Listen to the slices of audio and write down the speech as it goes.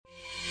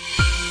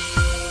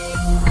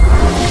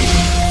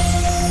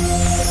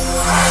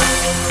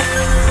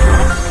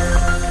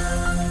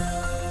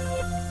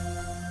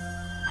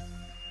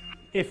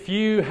If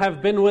you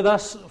have been with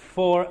us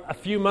for a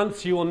few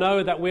months, you will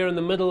know that we're in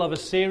the middle of a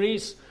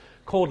series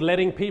called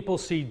Letting People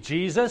See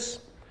Jesus.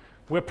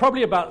 We're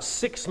probably about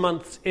 6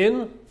 months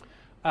in,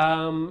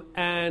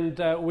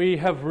 and we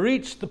have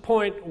reached the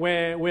point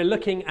where we're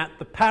looking at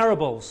the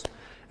parables.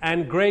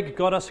 And Greg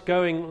got us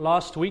going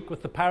last week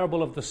with the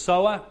parable of the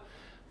sower.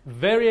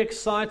 Very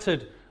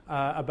excited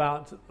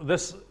about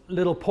this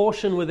little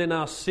portion within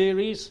our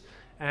series.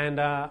 And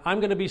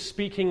I'm going to be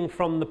speaking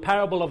from the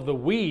parable of the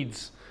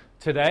weeds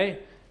today.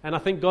 And I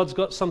think God's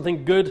got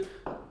something good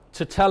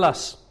to tell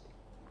us.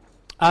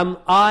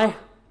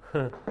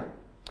 For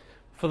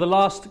the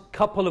last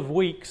couple of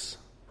weeks,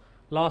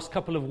 last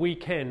couple of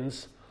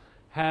weekends,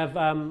 have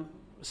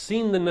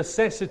seen the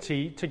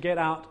necessity to get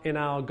out in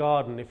our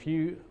garden. If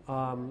you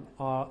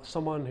are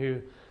someone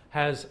who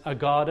has a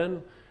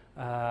garden,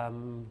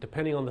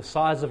 depending on the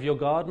size of your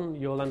garden,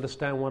 you'll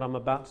understand what I'm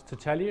about to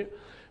tell you.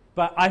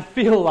 But I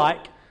feel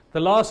like the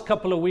last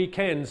couple of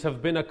weekends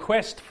have been a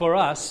quest for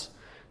us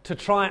to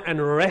try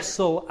and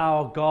wrestle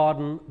our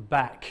garden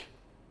back.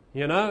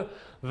 You know,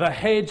 the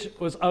hedge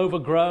was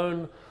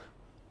overgrown,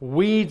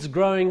 weeds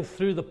growing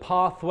through the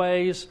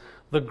pathways,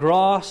 the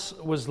grass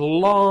was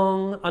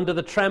long under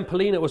the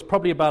trampoline. It was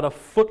probably about 1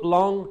 foot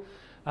long.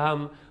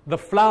 The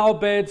flower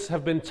beds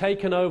have been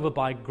taken over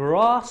by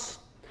grass.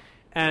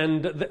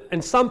 And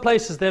in some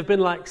places there have been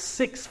like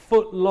 6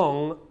 foot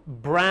long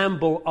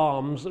bramble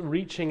arms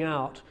reaching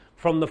out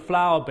from the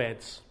flower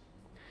beds.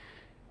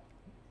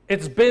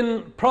 It's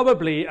been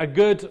probably a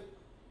good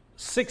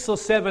 6 or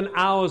 7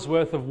 hours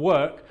worth of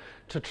work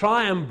to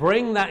try and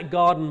bring that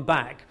garden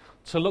back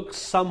to look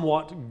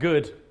somewhat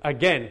good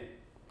again.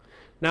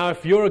 Now,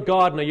 if you're a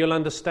gardener, you'll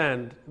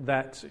understand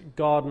that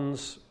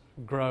gardens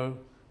grow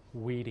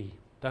weedy,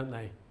 don't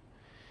they?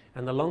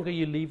 And the longer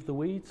you leave the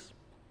weeds,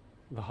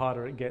 the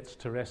harder it gets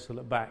to wrestle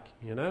it back,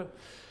 you know?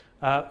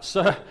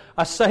 So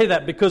I say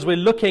that because we're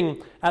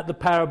looking at the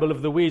parable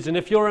of the weeds. And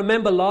if you'll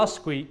remember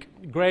last week,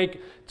 Greg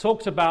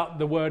talked about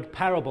the word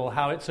parable,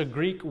 how it's a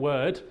Greek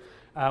word.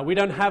 We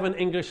don't have an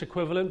English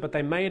equivalent, but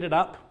they made it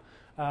up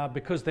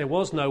because there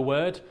was no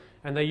word,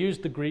 and they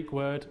used the Greek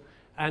word.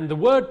 And the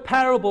word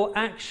parable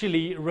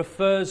actually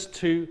refers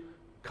to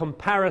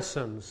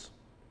comparisons,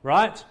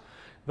 right?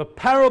 The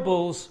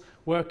parables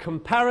were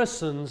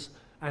comparisons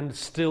and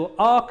still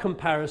are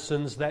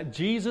comparisons that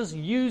Jesus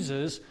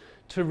uses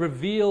to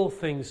reveal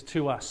things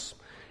to us.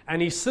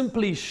 And he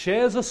simply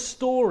shares a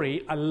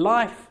story, a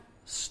life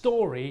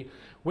story,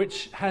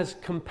 which has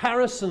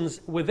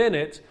comparisons within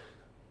it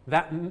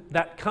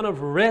that kind of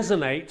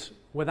resonate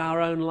with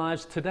our own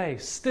lives today.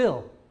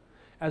 Still,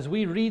 as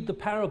we read the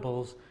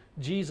parables,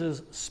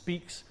 Jesus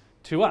speaks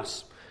to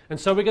us. And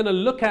so we're going to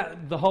look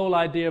at the whole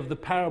idea of the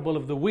parable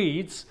of the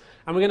weeds,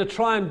 and we're going to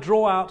try and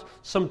draw out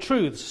some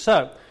truths.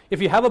 So,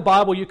 if you have a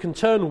Bible, you can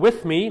turn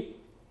with me.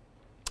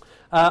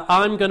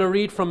 I'm going to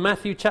read from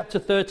Matthew chapter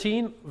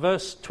 13,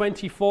 verse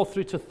 24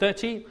 through to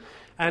 30.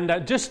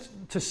 And just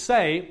to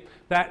say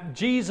that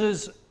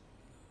Jesus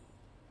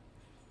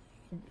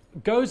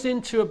goes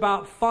into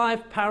about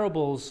 5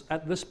 parables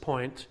at this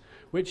point,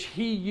 which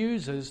he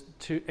uses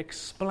to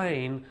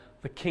explain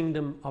the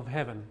kingdom of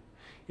heaven.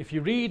 If you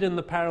read in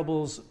the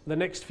parables, the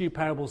next few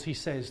parables, he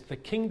says, the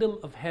kingdom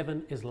of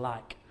heaven is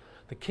like.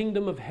 The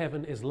kingdom of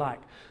heaven is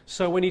like.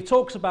 So when he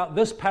talks about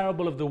this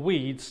parable of the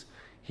weeds,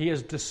 he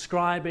is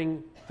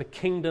describing the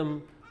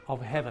kingdom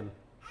of heaven.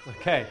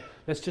 Okay,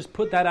 let's just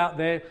put that out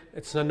there.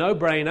 It's a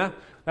no-brainer.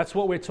 That's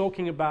what we're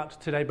talking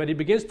about today. But he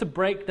begins to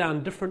break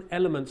down different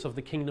elements of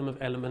the kingdom of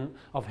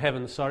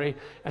heaven,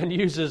 and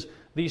uses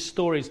these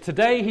stories.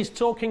 Today he's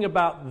talking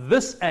about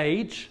this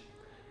age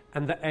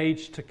and the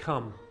age to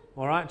come.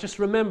 All right, just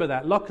remember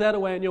that. Lock that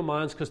away in your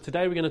minds, because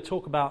today we're going to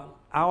talk about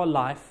our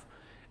life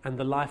and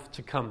the life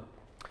to come.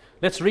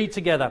 Let's read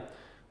together.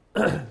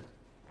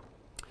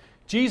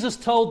 Jesus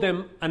told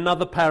them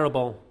another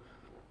parable.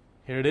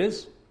 Here it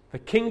is. The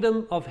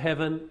kingdom of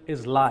heaven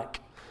is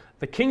like.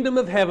 The kingdom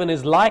of heaven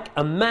is like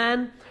a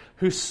man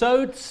who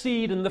sowed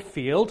seed in the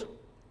field,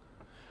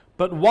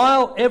 but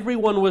while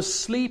everyone was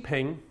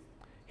sleeping,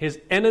 his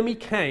enemy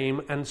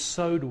came and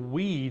sowed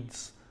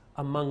weeds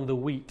among the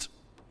wheat,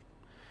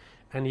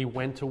 and he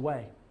went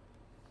away.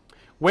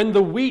 When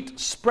the wheat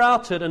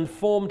sprouted and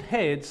formed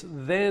heads,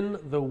 then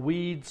the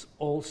weeds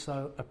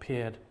also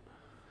appeared.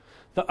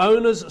 The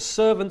owner's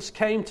servants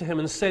came to him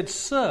and said,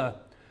 "Sir,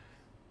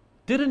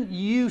 didn't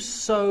you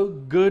sow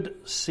good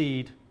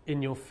seed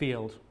in your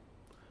field?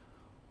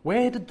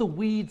 Where did the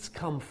weeds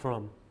come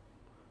from?"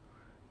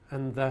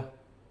 And the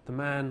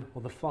man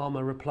or the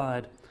farmer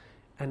replied,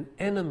 "An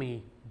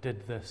enemy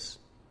did this."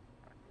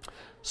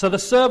 So the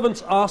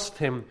servants asked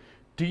him,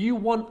 "Do you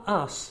want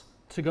us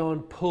to go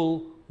and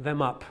pull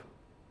them up?"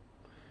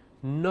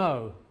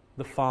 "No,"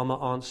 the farmer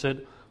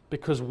answered,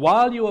 "because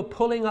while you are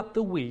pulling up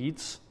the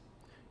weeds,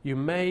 you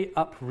may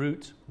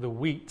uproot the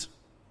wheat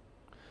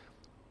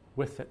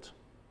with it.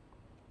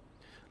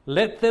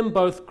 Let them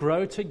both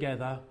grow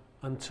together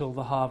until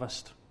the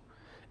harvest.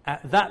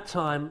 At that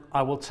time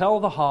I will tell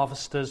the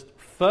harvesters,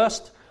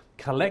 first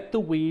collect the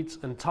weeds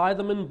and tie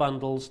them in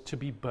bundles to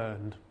be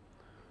burned.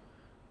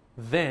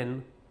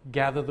 Then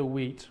gather the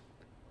wheat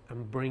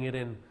and bring it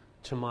in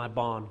to my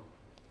barn.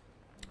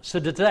 So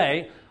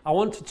today, I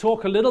want to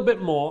talk a little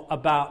bit more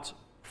about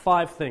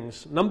 5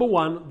 things. Number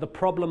 1, the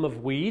problem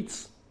of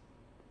weeds,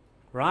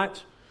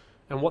 right?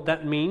 And what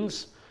that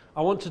means.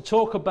 I want to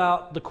talk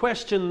about the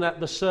question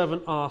that the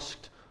servant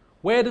asked,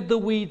 where did the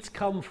weeds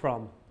come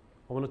from?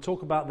 I want to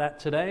talk about that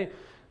today.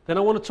 Then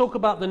I want to talk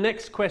about the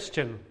next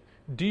question.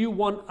 Do you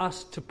want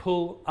us to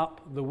pull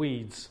up the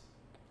weeds?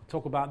 I'll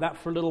talk about that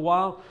for a little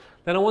while.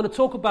 Then I want to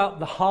talk about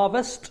the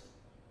harvest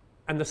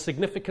and the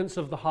significance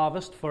of the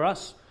harvest for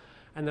us.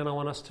 And then I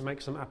want us to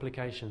make some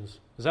applications.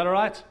 Is that all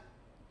right?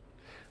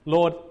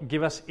 Lord,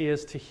 give us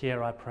ears to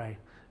hear, I pray,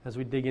 as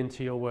we dig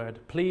into your word.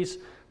 Please,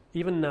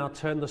 even now,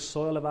 turn the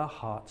soil of our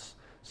hearts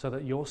so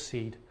that your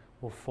seed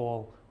will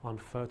fall on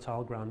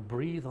fertile ground.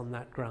 Breathe on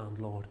that ground,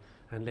 Lord,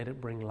 and let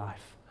it bring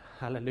life.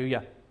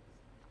 Hallelujah.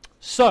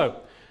 So,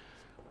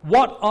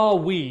 what are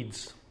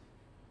weeds?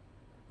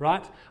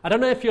 Right? I don't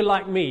know if you're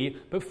like me,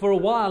 but for a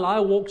while I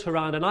walked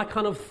around and I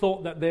kind of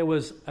thought that there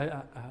was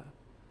a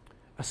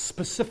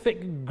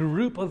specific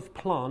group of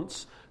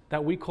plants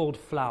that we called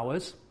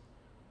flowers,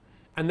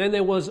 and then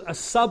there was a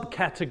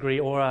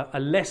subcategory or a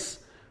less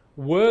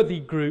worthy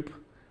group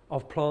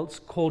of plants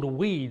called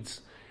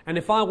weeds. And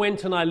if I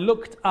went and I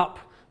looked up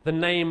the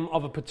name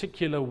of a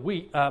particular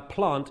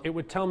plant, it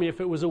would tell me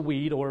if it was a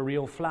weed or a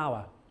real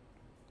flower.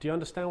 Do you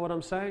understand what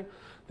I'm saying?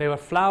 There are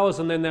flowers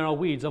and then there are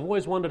weeds. I've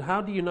always wondered,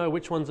 how do you know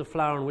which one's a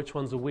flower and which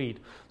one's a weed?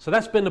 So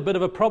that's been a bit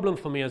of a problem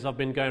for me as I've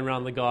been going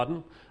around the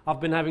garden. I've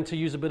been having to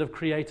use a bit of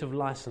creative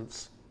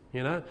license,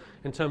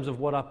 in terms of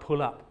what I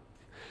pull up.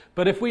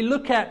 But if we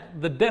look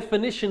at the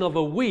definition of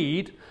a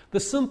weed, the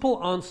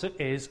simple answer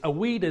is a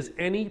weed is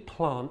any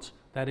plant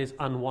that is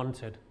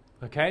unwanted.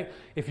 Okay?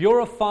 If you're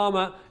a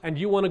farmer and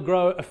you want to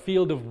grow a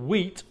field of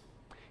wheat,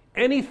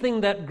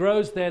 anything that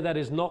grows there that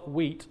is not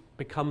wheat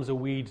becomes a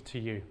weed to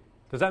you.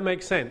 Does that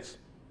make sense?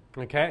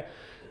 Okay?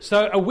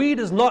 So a weed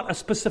is not a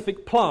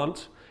specific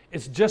plant,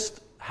 it's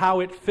just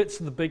how it fits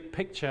the big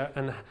picture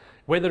and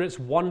whether it's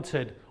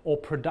wanted or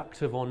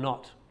productive or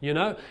not.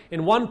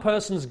 In one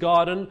person's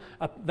garden,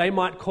 they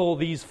might call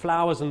these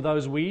flowers and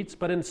those weeds,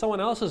 but in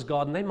someone else's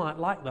garden, they might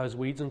like those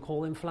weeds and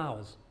call them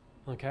flowers.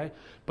 Okay?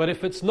 But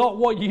if it's not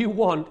what you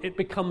want, it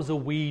becomes a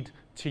weed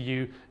to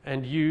you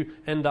and you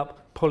end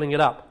up pulling it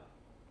up.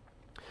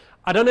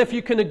 I don't know if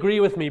you can agree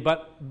with me,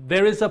 but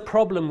there is a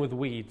problem with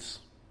weeds.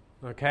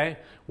 Okay?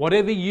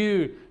 Whatever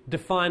you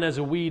define as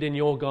a weed in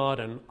your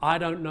garden, I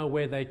don't know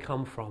where they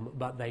come from,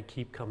 but they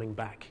keep coming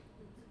back.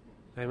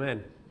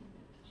 Amen.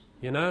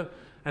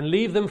 And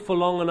leave them for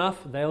long enough,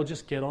 they'll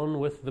just get on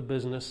with the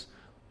business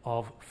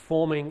of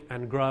forming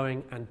and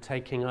growing and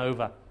taking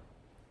over.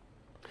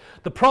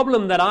 The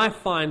problem that I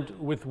find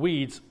with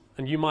weeds,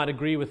 and you might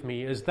agree with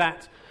me, is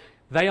that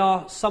they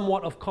are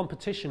somewhat of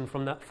competition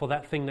for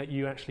that thing that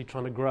you're actually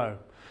trying to grow.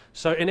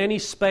 So in any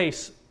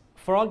space,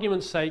 for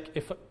argument's sake,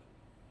 if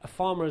a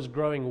farmer is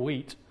growing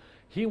wheat,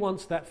 he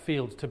wants that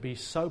field to be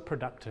so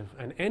productive,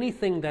 and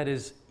anything that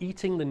is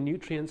eating the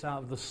nutrients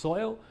out of the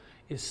soil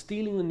is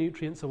stealing the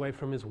nutrients away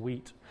from his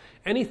wheat.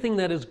 Anything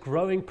that is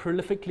growing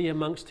prolifically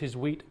amongst his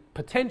wheat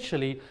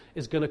potentially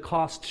is going to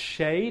cast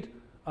shade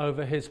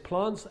over his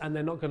plants, and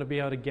they're not going to be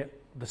able to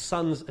get the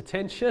sun's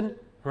attention,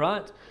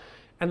 right?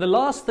 And the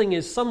last thing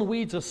is some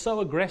weeds are so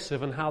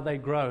aggressive in how they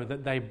grow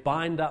that they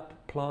bind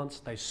up plants,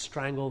 they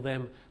strangle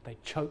them, they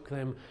choke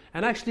them,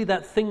 and actually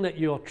that thing that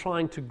you're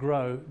trying to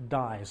grow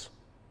dies,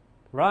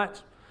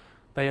 right?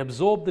 They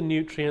absorb the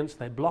nutrients,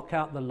 they block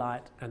out the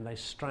light, and they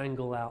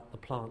strangle out the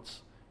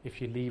plants if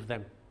you leave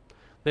them.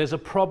 There's a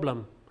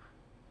problem.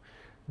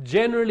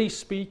 Generally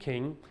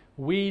speaking,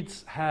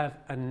 weeds have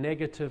a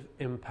negative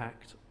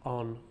impact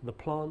on the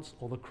plants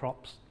or the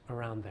crops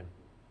around them.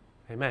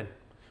 Amen.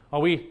 Are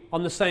we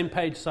on the same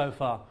page so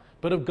far?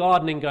 Bit of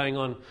gardening going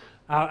on.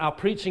 Our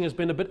preaching has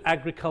been a bit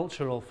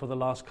agricultural for the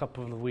last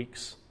couple of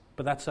weeks,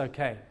 but that's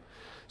okay.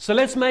 So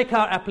let's make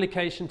our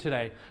application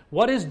today.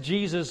 What is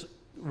Jesus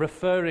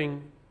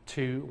referring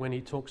to when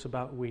he talks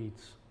about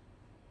weeds?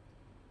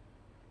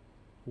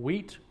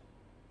 Wheat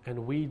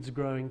and weeds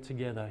growing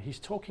together. He's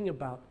talking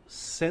about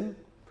sin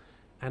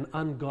and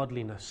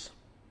ungodliness.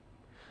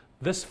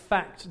 This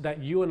fact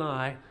that you and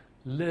I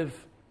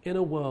live in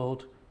a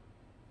world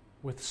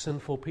with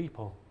sinful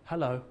people.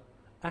 Hello,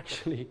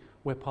 actually,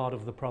 we're part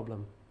of the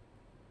problem.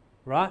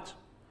 Right?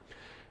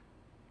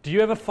 Do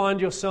you ever find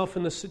yourself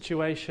in the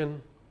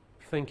situation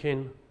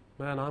thinking,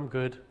 man, I'm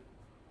good.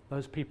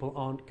 Those people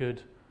aren't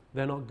good.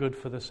 They're not good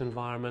for this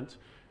environment.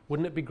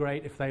 Wouldn't it be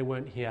great if they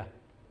weren't here?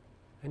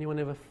 Anyone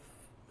ever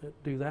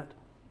do that?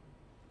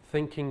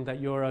 Thinking that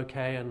you're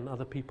okay and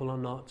other people are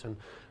not, and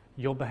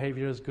your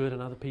behavior is good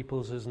and other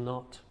people's is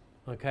not.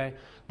 Okay?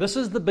 This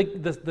is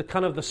the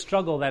kind of the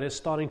struggle that is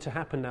starting to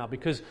happen now,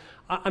 because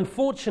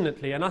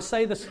unfortunately, and I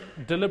say this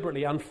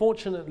deliberately,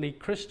 unfortunately,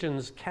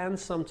 Christians can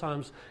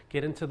sometimes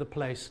get into the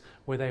place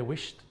where they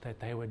wish that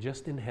they were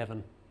just in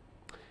heaven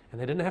and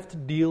they didn't have to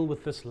deal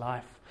with this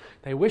life.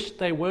 They wished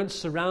they weren't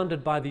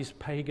surrounded by these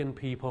pagan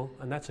people,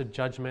 and that's a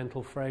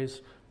judgmental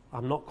phrase.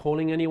 I'm not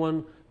calling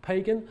anyone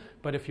pagan,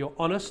 but if you're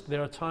honest,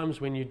 there are times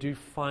when you do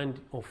find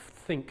or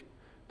think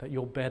that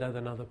you're better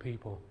than other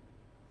people.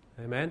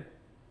 Amen?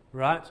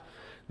 Right?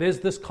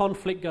 There's this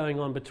conflict going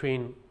on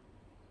between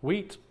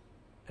wheat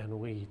and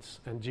weeds,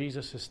 and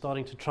Jesus is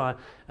starting to try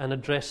and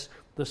address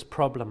this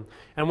problem.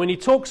 And when he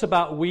talks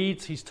about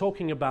weeds, he's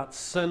talking about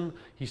sin,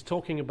 he's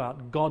talking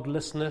about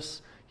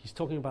godlessness, he's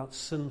talking about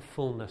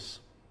sinfulness.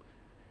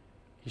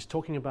 He's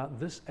talking about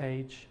this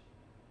age,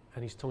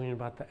 and he's talking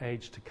about the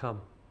age to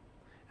come,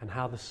 and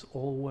how this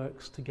all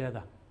works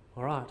together.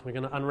 All right, we're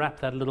going to unwrap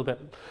that a little bit.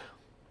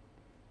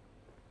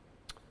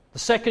 The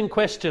second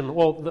question,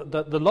 or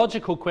the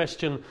logical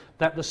question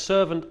that the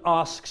servant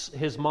asks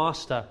his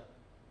master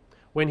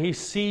when he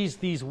sees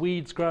these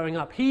weeds growing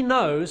up, he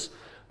knows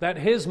that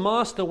his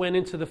master went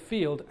into the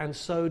field and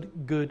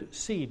sowed good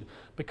seed,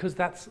 because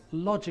that's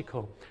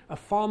logical. A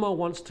farmer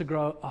wants to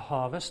grow a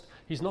harvest.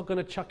 He's not going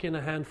to chuck in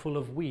a handful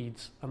of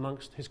weeds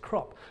amongst his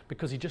crop,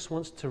 because he just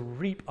wants to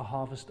reap a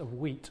harvest of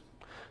wheat.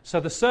 So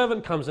the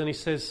servant comes and he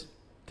says,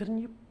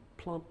 didn't you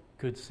plant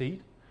good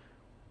seed?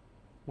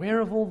 Where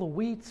have all the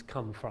weeds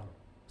come from?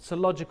 It's a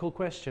logical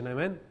question,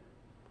 amen?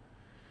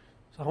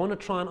 So I want to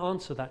try and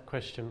answer that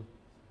question.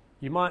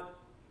 You might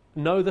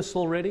know this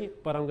already,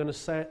 but I'm going to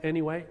say it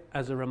anyway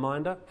as a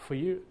reminder for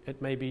you.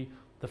 It may be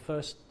the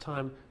first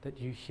time that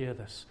you hear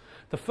this.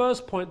 The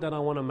first point that I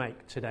want to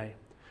make today,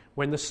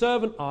 when the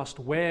servant asked,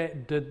 where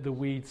did the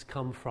weeds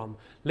come from?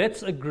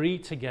 Let's agree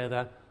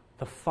together,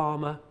 the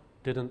farmer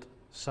didn't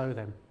sow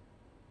them.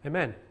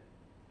 Amen.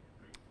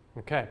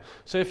 Okay,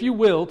 so if you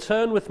will,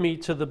 turn with me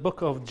to the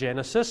book of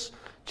Genesis,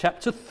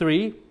 chapter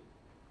 3.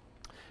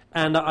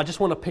 And I just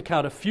want to pick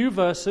out a few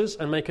verses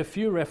and make a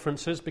few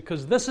references,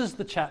 because this is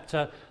the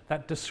chapter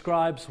that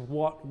describes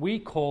what we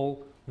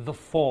call the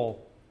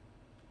fall.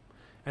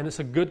 And it's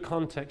a good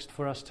context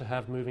for us to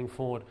have moving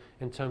forward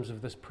in terms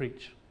of this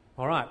preach.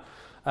 All right.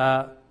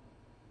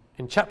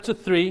 In chapter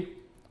 3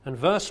 and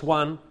verse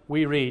 1,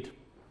 we read,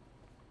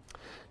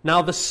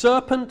 "Now the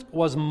serpent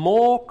was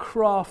more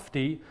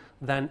crafty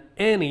than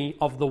any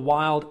of the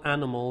wild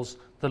animals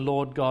the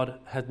Lord God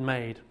had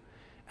made.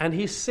 And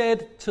he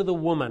said to the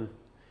woman,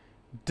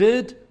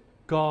 'Did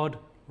God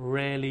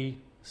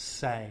really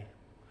say?'"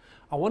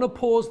 I want to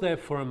pause there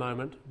for a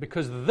moment,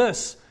 because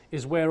this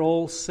is where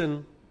all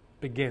sin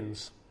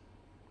begins.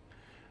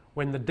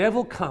 When the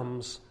devil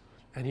comes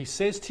and he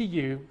says to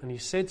you and he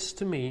says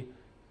to me,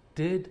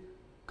 "Did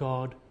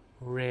God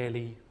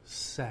really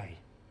say?"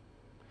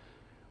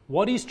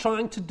 What he's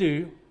trying to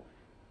do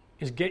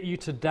is get you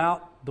to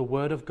doubt the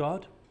Word of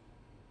God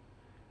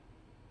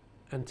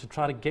and to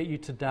try to get you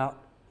to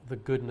doubt the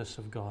goodness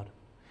of God.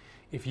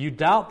 If you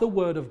doubt the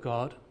Word of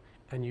God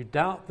and you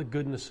doubt the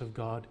goodness of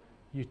God,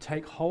 you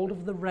take hold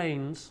of the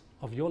reins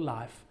of your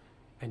life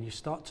and you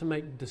start to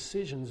make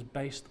decisions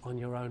based on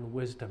your own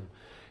wisdom.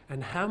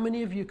 And how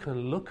many of you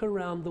can look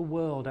around the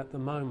world at the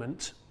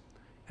moment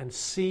and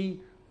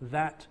see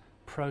that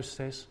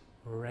process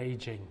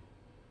raging?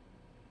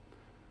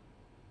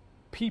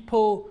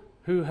 People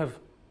who have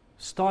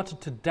started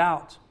to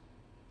doubt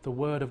the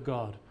Word of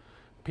God,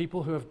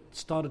 people who have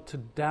started to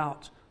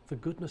doubt the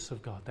goodness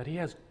of God, that He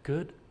has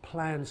good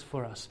plans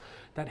for us,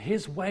 that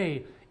His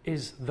way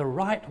is the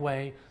right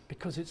way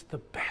because it's the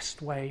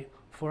best way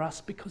for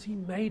us, because He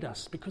made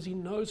us, because He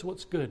knows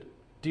what's good.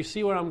 Do you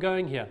see where I'm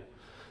going here?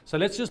 So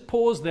let's just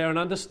pause there and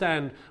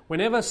understand,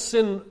 whenever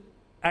sin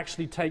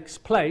actually takes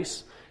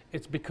place,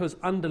 it's because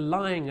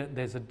underlying it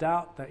there's a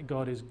doubt that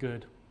God is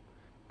good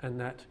and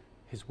that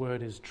His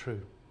word is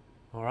true.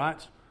 All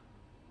right?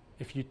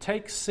 If you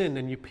take sin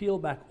and you peel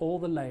back all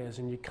the layers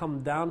and you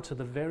come down to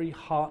the very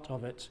heart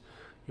of it,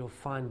 you'll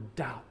find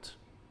doubt.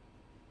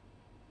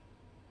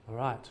 All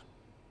right.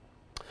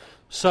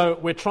 So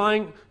we're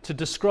trying to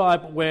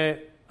describe where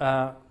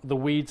the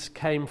weeds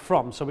came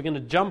from. So we're going to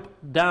jump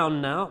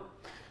down now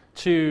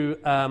to,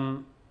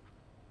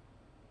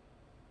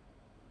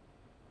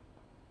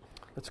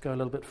 let's go a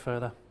little bit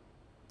further.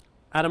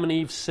 Adam and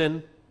Eve's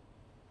sin.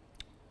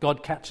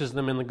 God catches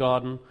them in the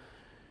garden.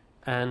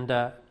 And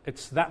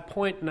it's that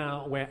point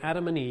now where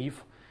Adam and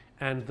Eve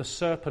and the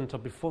serpent are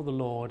before the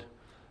Lord,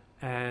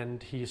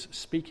 and He's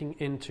speaking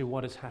into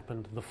what has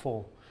happened, the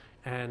fall.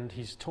 And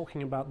He's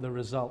talking about the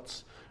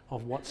results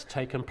of what's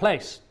taken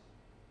place.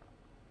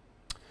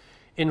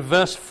 In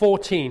verse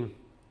 14,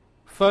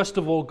 first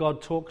of all,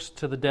 God talks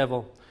to the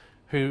devil,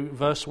 who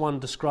verse 1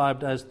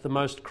 described as the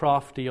most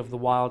crafty of the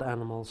wild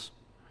animals.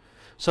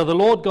 "So the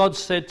Lord God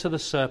said to the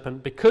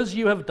serpent, 'Because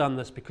you have done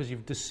this, because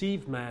you've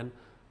deceived man,'"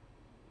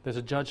 there's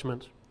a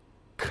judgment,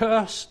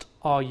 "'cursed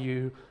are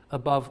you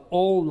above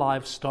all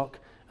livestock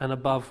and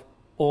above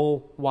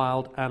all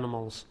wild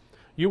animals.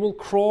 You will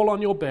crawl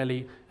on your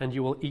belly and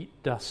you will eat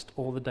dust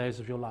all the days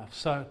of your life.'"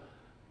 So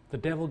the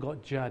devil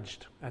got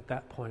judged at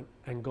that point,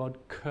 and God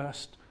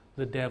cursed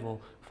the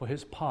devil for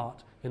his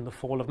part in the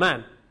fall of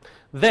man.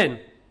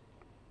 Then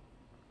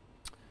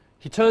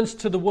he turns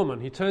to the woman,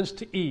 he turns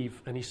to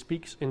Eve, and he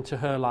speaks into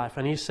her life.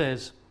 And he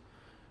says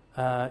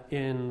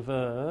in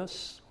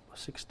verse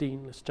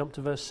 16, let's jump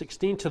to verse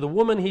 16. To the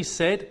woman he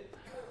said,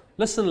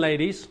 listen,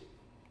 ladies,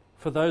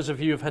 for those of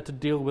you who've had to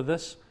deal with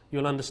this,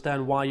 you'll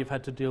understand why you've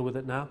had to deal with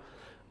it now.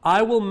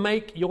 I will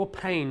make your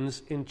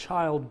pains in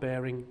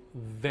childbearing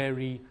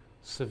very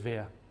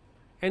severe.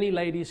 Any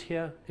ladies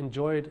here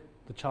enjoyed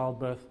the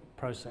childbirth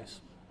process?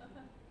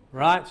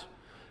 Right?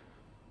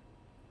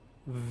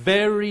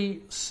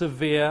 Very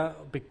severe,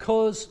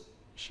 because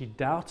she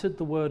doubted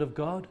the word of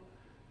God,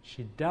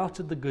 she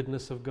doubted the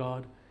goodness of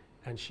God,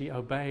 and she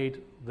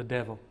obeyed the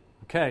devil.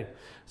 Okay,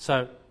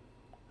 so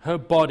her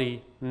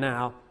body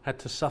now had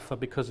to suffer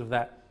because of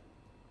that.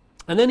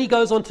 And then he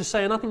goes on to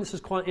say, and I think this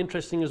is quite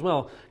interesting as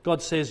well,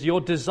 God says, your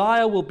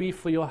desire will be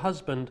for your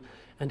husband,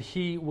 and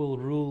he will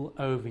rule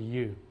over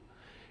you.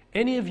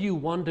 Any of you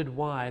wondered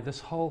why this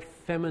whole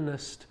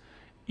feminist,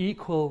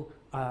 equal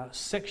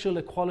sexual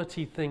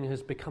equality thing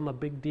has become a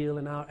big deal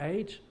in our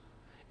age?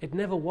 It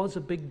never was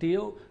a big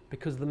deal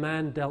because the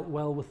man dealt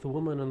well with the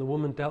woman and the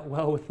woman dealt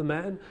well with the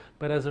man.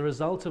 But as a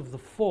result of the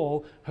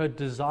fall, her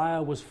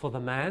desire was for the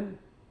man,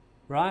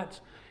 right?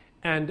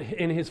 And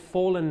in his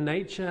fallen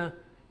nature,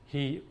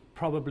 he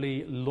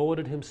probably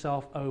lorded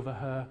himself over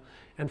her.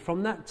 And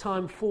from that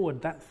time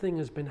forward, that thing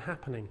has been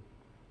happening.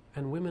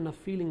 And women are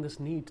feeling this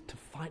need to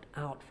fight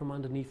out from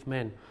underneath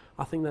men.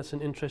 I think that's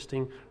an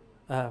interesting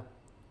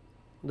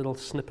little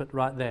snippet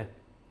right there.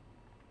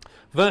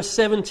 Verse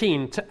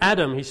 17, to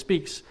Adam he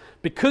speaks,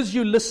 because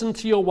you listened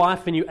to your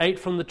wife and you ate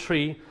from the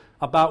tree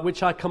about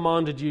which I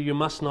commanded you, you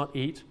must not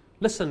eat.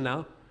 Listen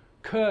now,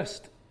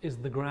 cursed is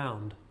the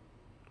ground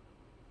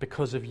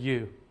because of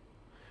you.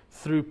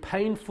 Through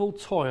painful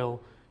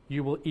toil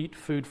you will eat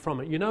food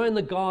from it. You know, in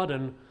the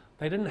garden,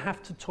 they didn't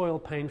have to toil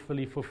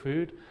painfully for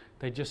food.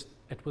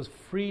 It was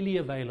freely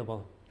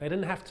available. They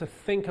didn't have to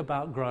think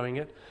about growing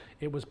it.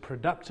 It was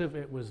productive,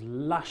 it was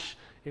lush,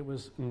 it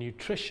was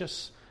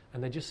nutritious,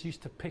 and they just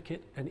used to pick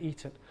it and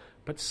eat it.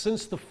 But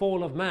since the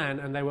fall of man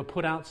and they were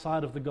put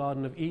outside of the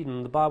Garden of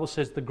Eden, the Bible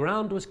says the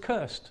ground was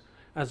cursed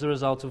as a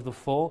result of the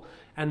fall.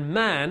 And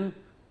man,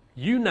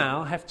 you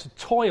now have to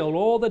toil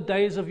all the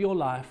days of your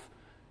life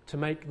to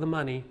make the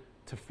money,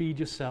 to feed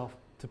yourself,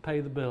 to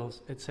pay the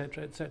bills,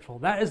 etc., etc.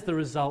 That is the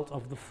result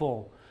of the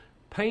fall.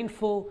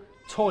 Painful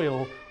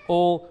toil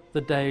all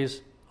the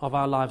days of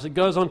our lives. It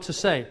goes on to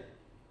say,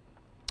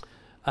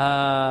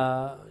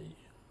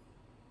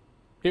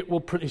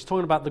 he's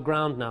talking about the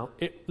ground now.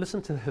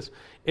 Listen to this.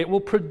 It will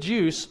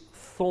produce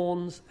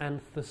thorns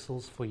and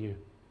thistles for you.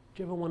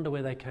 Do you ever wonder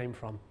where they came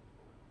from?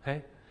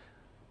 Hey?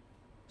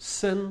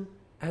 Sin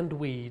and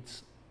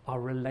weeds are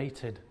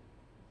related.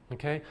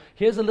 Okay?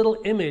 Here's a little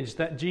image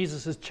that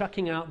Jesus is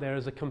chucking out there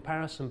as a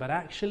comparison, but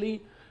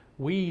actually,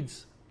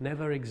 weeds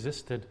never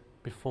existed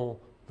before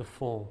the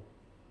fall.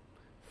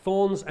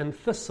 Thorns and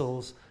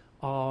thistles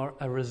are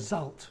a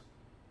result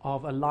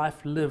of a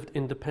life lived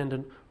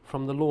independent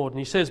from the Lord. And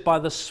he says, by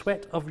the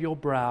sweat of your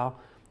brow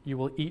you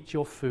will eat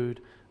your food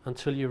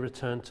until you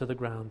return to the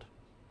ground.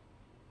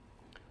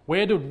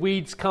 Where did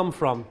weeds come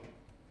from?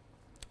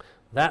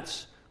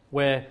 That's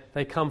where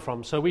they come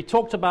from. So we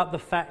talked about the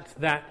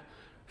fact that,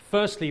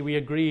 firstly, we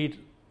agreed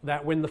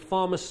that when the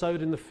farmer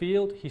sowed in the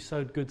field, he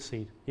sowed good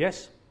seed.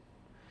 Yes?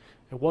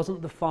 It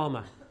wasn't the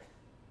farmer.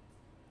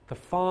 The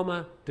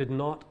farmer did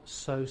not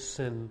sow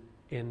sin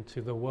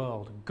into the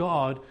world.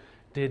 God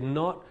did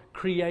not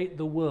create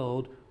the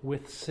world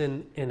with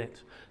sin in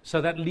it.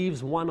 So that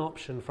leaves one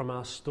option from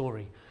our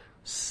story.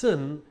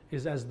 Sin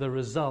is as the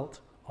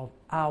result of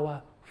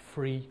our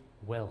free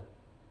will.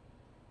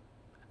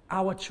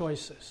 Our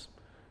choices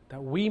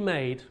that we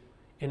made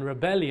in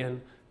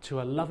rebellion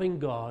to a loving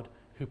God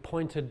who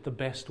pointed the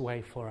best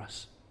way for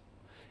us.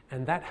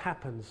 And that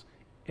happens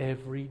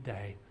every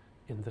day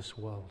in this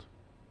world.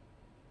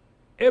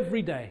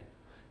 Every day,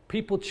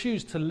 people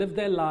choose to live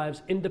their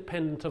lives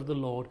independent of the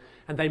Lord,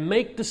 and they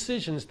make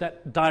decisions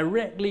that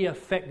directly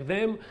affect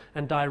them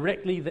and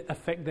directly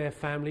affect their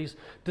families,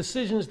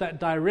 decisions that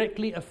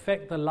directly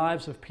affect the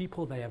lives of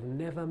people they have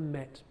never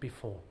met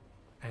before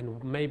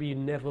and maybe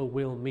never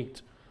will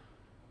meet.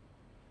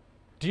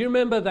 Do you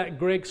remember that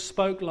Greg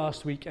spoke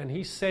last week and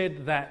he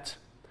said that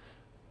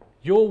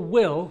your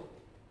will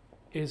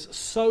is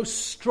so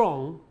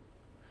strong,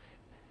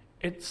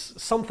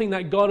 it's something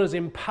that God has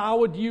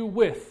empowered you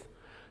with,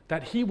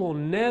 that He will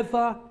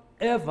never,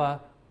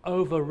 ever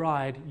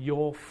override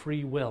your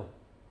free will.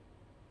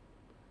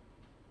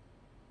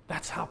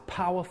 That's how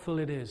powerful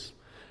it is.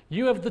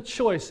 You have the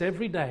choice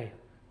every day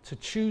to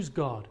choose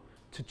God,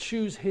 to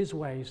choose His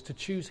ways, to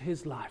choose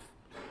His life,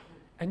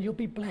 and you'll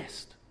be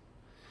blessed.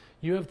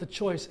 You have the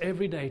choice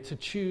every day to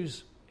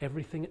choose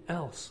everything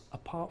else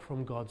apart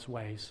from God's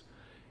ways,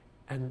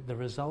 and the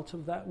result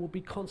of that will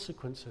be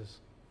consequences.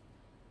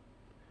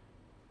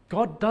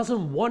 God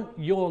doesn't want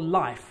your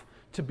life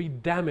to be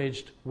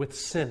damaged with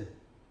sin.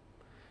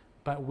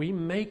 But we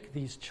make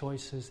these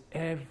choices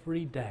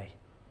every day,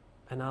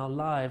 and our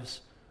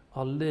lives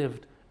are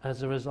lived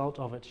as a result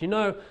of it. You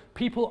know,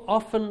 people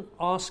often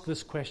ask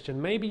this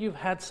question. Maybe you've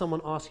had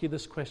someone ask you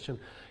this question.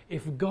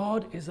 If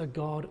God is a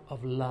God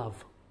of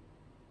love,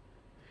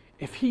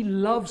 if He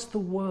loves the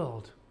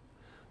world,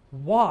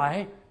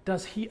 why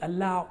does He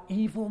allow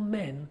evil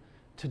men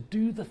to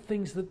do the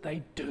things that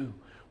they do?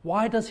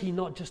 Why does He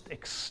not just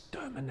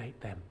exterminate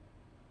them?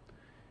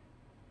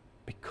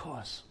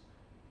 Because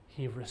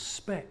He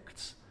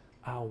respects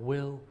our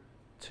will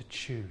to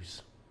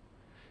choose.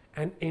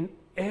 And in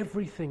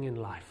everything in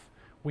life,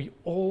 we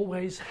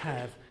always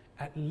have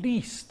at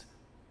least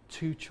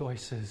two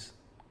choices.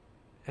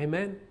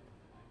 Amen?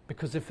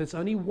 Because if there's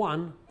only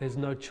one, there's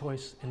no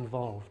choice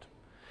involved.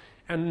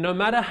 And no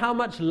matter how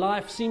much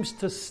life seems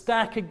to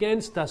stack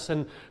against us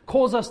and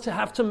cause us to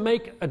have to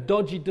make a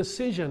dodgy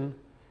decision,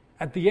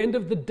 at the end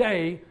of the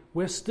day,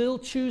 we're still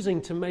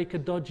choosing to make a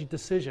dodgy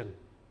decision.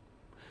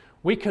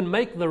 We can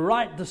make the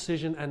right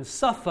decision and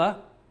suffer,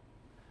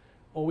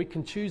 or we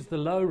can choose the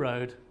low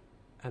road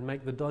and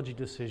make the dodgy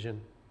decision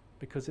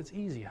because it's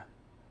easier.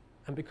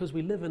 And because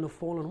we live in a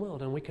fallen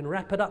world and we can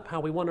wrap it up how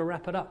we want to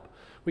wrap it up.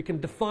 We can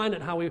define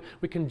it how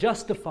we can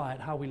justify it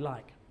how we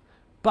like.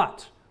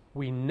 But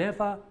we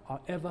never are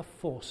ever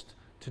forced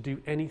to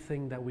do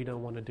anything that we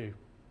don't want to do.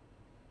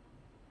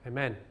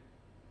 Amen.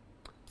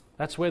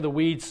 That's where the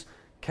weeds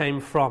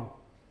came from.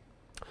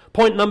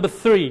 Point number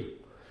 3.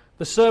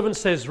 The servant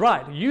says,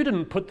 right, you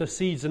didn't put the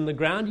seeds in the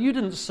ground. You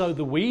didn't sow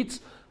the weeds.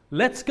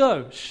 Let's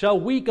go. Shall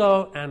we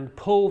go and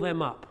pull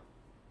them up?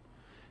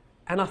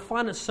 And I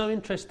find it so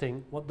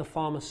interesting what the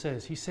farmer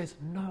says. He says,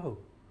 no,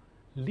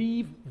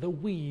 leave the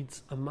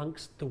weeds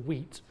amongst the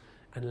wheat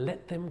and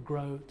let them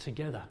grow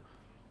together.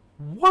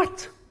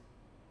 What?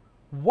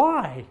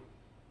 Why?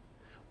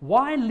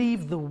 Why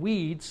leave the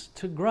weeds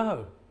to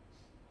grow?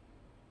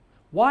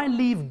 Why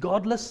leave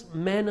godless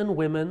men and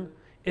women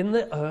in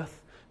the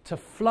earth to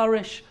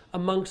flourish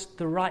amongst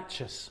the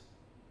righteous?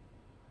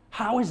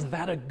 How is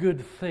that a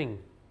good thing?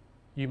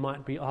 You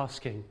might be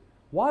asking.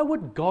 Why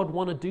would God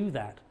want to do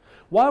that?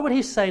 Why would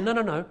He say,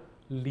 no,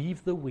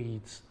 leave the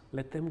weeds,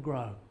 let them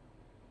grow?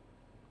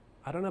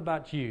 I don't know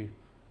about you.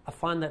 I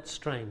find that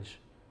strange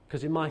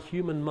because in my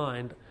human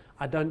mind,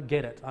 I don't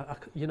get it.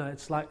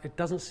 It's like it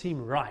doesn't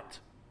seem right,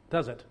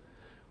 does it?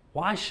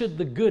 Why should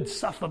the good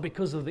suffer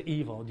because of the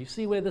evil? Do you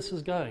see where this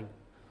is going?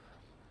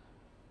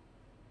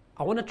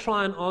 I want to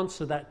try and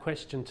answer that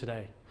question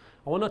today.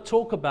 I want to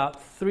talk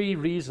about 3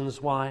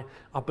 reasons why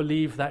I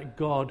believe that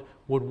God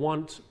would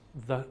want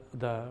the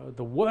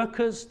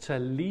workers to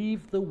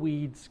leave the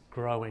weeds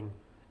growing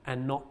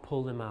and not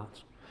pull them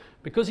out.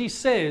 Because He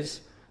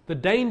says the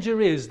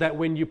danger is that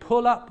when you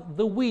pull up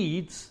the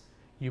weeds,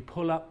 you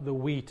pull up the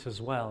wheat as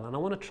well. And I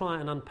want to try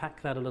and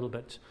unpack that a little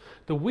bit.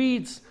 The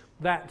weeds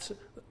that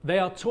they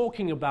are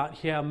talking about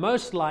here,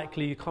 most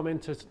likely,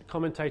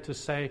 commentators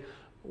say,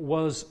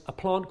 was a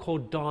plant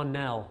called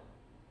darnel,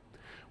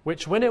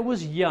 which when it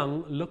was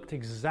young looked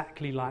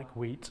exactly like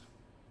wheat.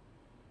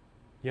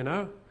 You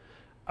know?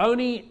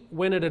 Only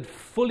when it had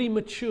fully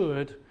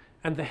matured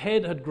and the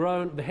head of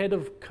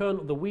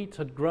the wheat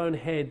had grown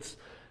heads,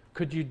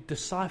 could you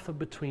decipher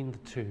between the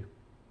two.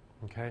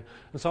 Okay?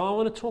 And so I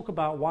want to talk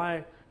about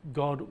why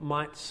God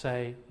might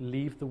say,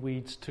 leave the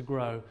weeds to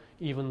grow,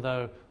 even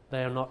though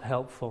they are not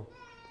helpful.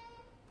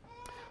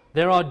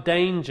 There are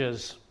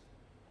dangers.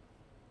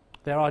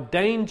 There are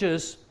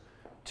dangers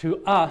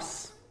to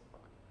us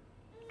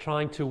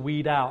trying to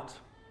weed out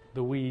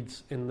the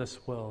weeds in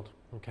this world.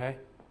 Okay?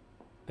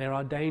 There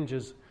are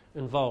dangers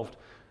involved.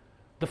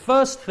 The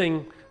first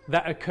thing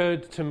that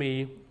occurred to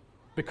me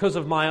because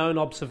of my own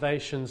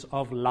observations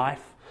of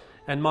life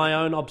and my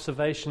own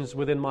observations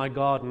within my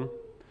garden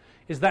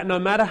is that no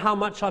matter how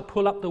much I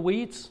pull up the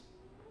weeds,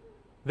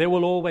 there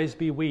will always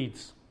be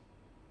weeds.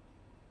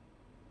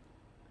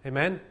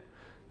 Amen?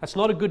 That's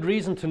not a good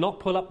reason to not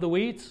pull up the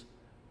weeds,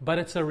 but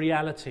it's a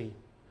reality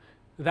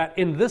that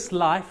in this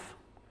life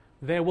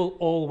there will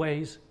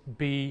always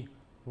be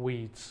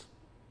weeds.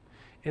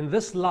 In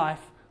this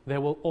life there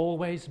will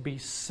always be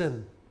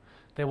sin.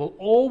 There will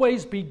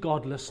always be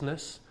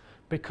godlessness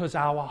because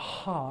our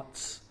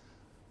hearts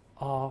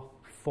are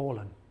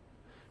fallen.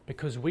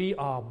 Because we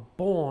are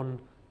born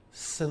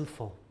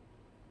sinful.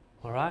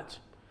 All right?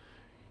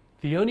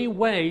 The only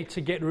way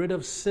to get rid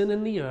of sin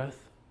in the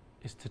earth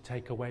is to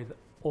take away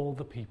all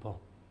the people.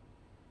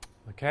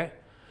 Okay?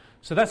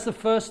 So that's the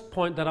first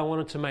point that I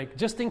wanted to make.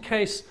 Just in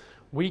case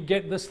we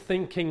get this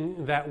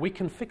thinking that we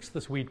can fix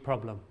this weed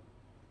problem.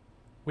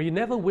 We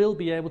never will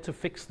be able to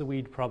fix the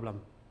weed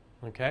problem.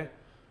 Okay?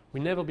 We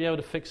never be able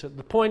to fix it.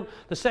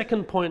 The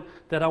second point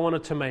that I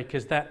wanted to make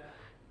is that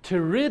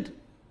to rid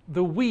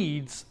the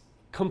weeds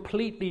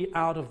completely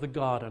out of the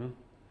garden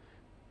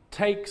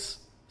takes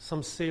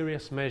some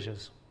serious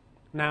measures.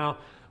 Now,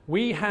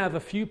 we have a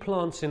few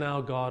plants in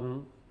our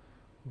garden,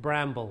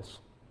 brambles.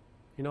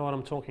 You know what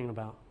I'm talking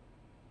about?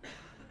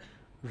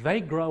 They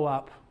grow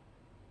up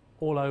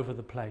all over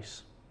the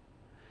place.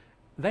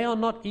 They are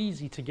not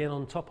easy to get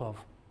on top of.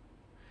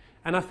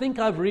 And I think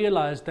I've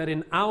realized that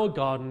in our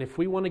garden, if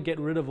we want to get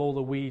rid of all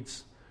the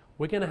weeds,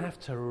 we're going to have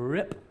to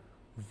rip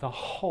the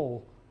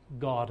whole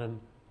garden,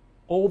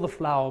 all the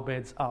flower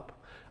beds up.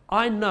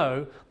 I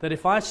know that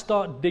if I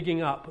start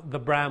digging up the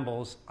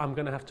brambles, I'm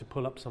going to have to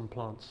pull up some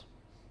plants.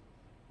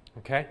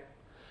 Okay?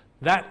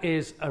 That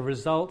is a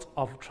result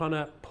of trying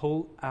to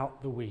pull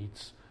out the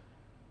weeds.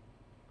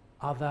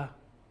 Other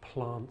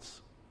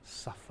plants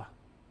suffer.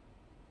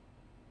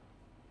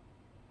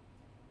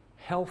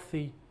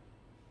 Healthy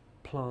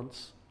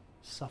plants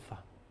suffer.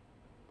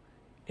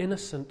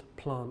 Innocent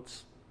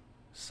plants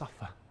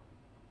suffer.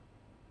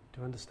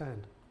 Do you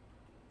understand?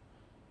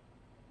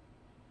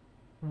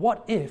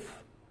 What if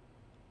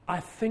I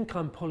think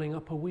I'm pulling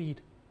up a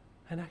weed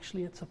and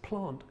actually it's a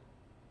plant?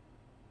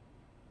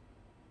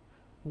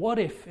 What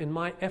if in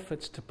my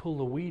efforts to pull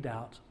the weed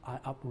out, I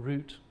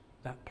uproot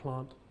that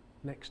plant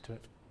next to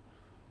it?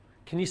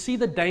 Can you see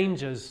the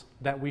dangers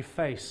that we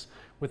face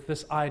with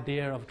this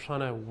idea of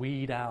trying to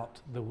weed out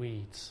the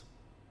weeds?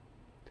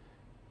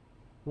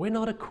 We're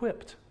not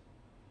equipped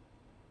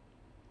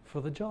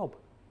for the job.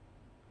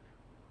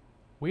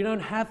 We don't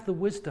have the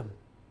wisdom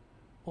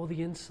or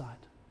the insight.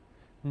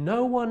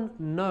 No one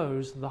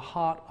knows the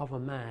heart of a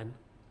man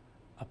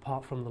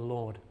apart from the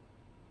Lord.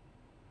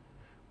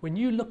 When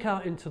you look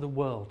out into the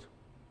world,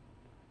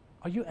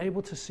 are you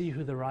able to see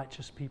who the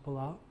righteous people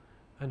are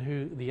and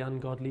who the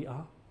ungodly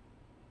are?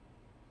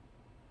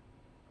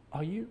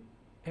 Are you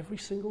every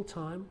single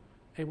time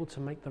able to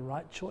make the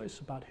right choice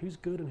about who's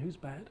good and who's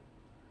bad?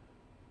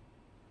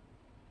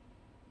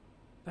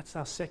 That's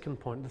our second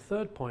point. The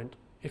third point,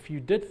 if you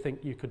did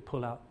think you could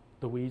pull out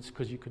the weeds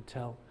because you could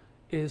tell,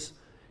 is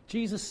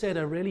Jesus said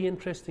a really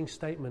interesting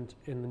statement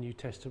in the New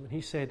Testament.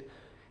 He said,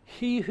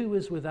 "He who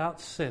is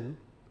without sin,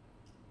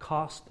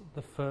 cast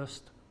the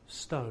first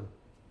stone."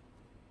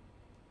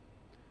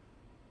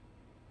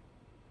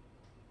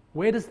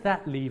 Where does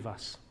that leave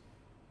us?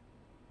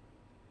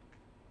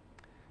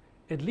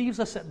 It leaves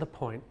us at the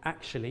point,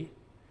 actually,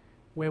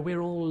 where we're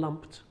all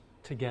lumped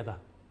together.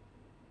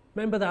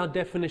 Remember our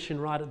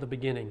definition right at the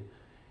beginning.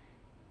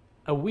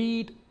 A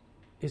weed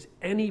is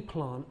any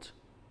plant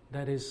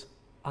that is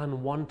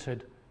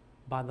unwanted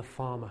by the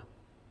farmer.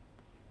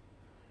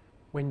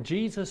 When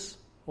Jesus,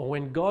 or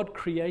when God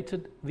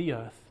created the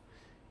earth,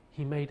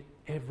 He made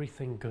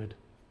everything good.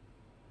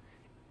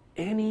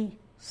 Any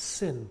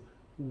sin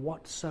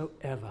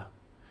whatsoever,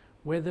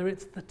 whether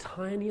it's the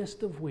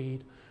tiniest of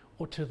weed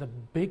or to the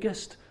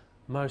biggest,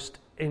 most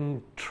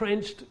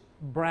entrenched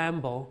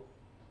bramble,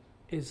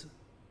 is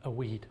a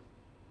weed,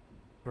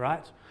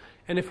 right?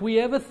 And if we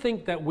ever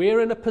think that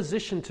we're in a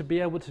position to be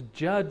able to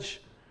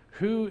judge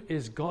who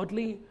is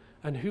godly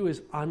and who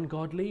is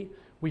ungodly,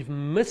 we've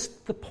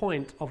missed the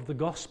point of the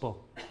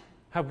gospel,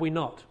 have we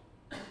not?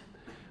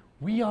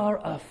 We are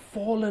a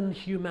fallen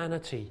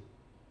humanity.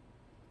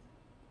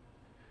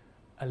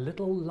 A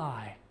little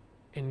lie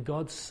in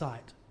God's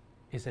sight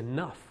is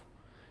enough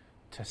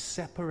to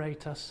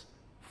separate us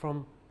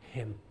from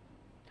Him.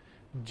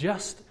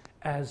 Just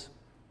as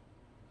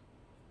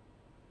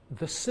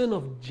the sin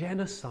of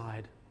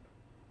genocide,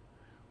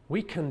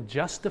 we can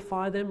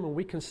justify them and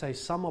we can say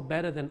some are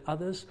better than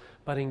others,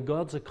 but in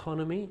God's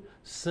economy,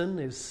 sin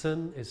is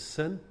sin is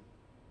sin.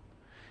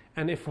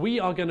 And if we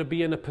are going to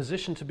be in a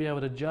position to be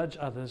able to judge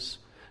others,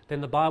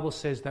 then the Bible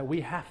says that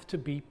we have to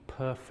be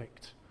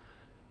perfect.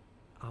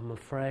 I'm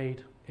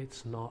afraid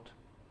it's not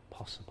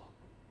possible.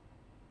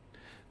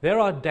 There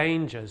are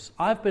dangers.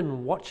 I've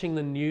been watching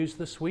the news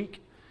this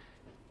week,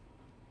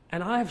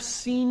 and I have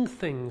seen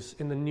things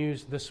in the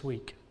news this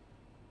week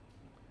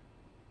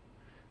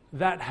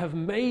that have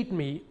made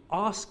me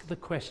ask the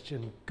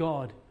question,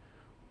 God,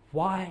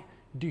 why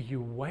do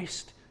you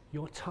waste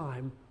your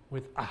time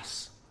with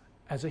us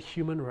as a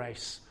human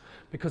race?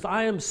 Because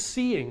I am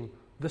seeing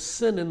the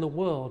sin in the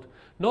world,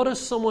 not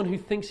as someone who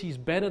thinks he's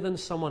better than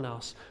someone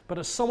else, but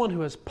as someone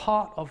who is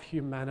part of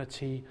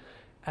humanity,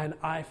 and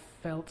I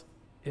felt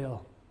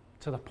ill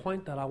to the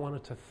point that I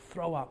wanted to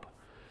throw up.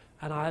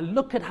 And I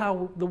look at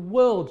how the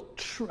world,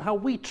 how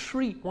we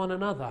treat one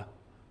another.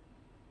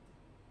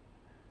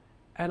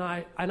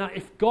 And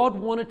if God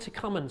wanted to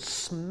come and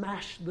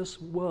smash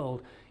this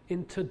world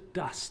into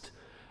dust,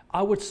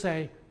 I would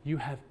say, you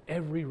have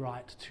every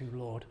right to,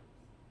 Lord.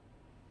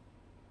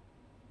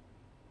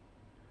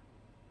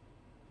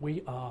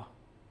 We are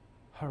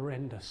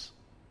horrendous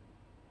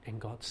in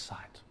God's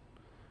sight.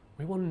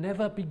 We will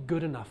never be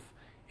good enough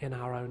in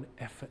our own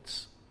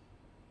efforts.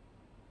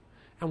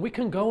 And we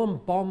can go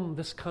and bomb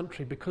this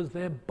country because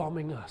they're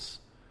bombing us.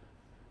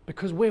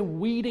 Because we're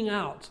weeding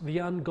out the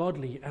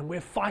ungodly and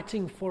we're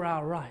fighting for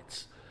our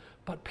rights.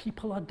 But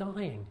people are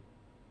dying.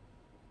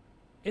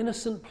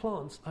 Innocent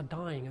plants are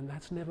dying, and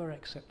that's never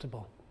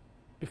acceptable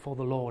before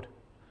the Lord.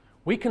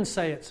 We can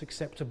say it's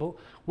acceptable.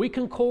 We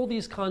can call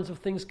these kinds of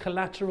things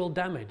collateral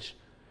damage.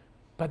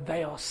 But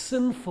they are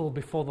sinful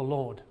before the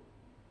Lord.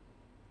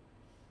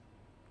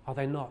 Are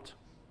they not?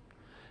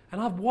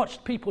 And I've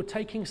watched people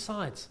taking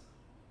sides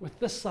with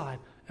this side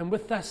and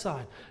with that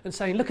side and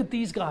saying, look at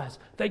these guys.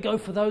 They go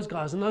for those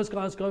guys and those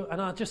guys go.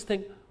 And I just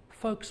think,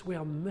 folks, we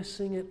are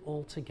missing it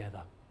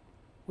altogether.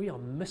 We are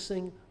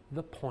missing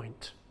the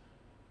point.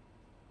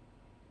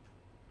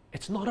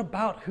 It's not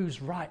about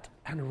who's right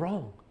and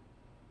wrong.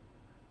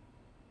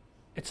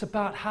 It's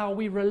about how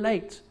we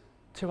relate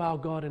to our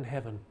God in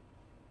heaven.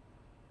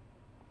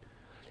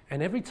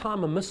 And every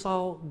time a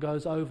missile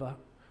goes over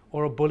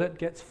or a bullet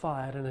gets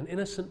fired and an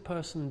innocent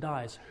person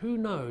dies, who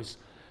knows,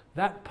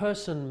 that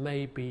person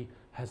maybe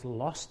has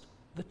lost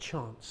the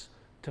chance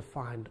to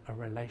find a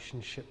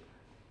relationship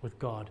with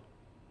God,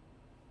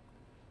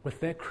 with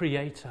their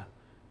Creator,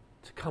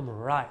 to come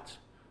right.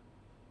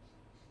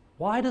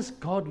 Why does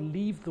God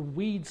leave the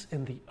weeds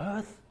in the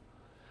earth?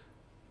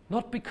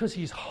 Not because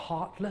He's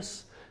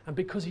heartless and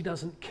because He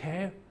doesn't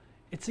care.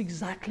 It's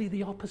exactly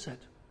the opposite.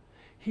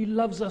 He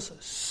loves us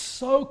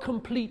so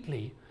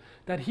completely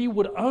that He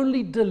would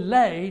only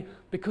delay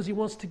because He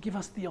wants to give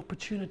us the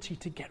opportunity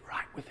to get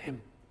right with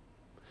Him.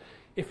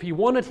 If He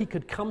wanted, He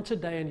could come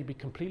today and He'd be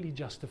completely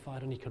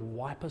justified and He could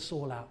wipe us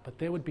all out. But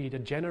there would be a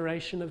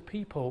generation of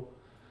people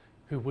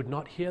who would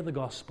not hear the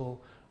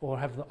gospel or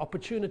have the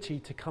opportunity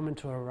to come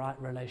into a right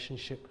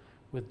relationship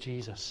with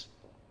Jesus.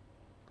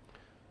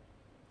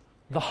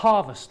 The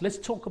harvest. Let's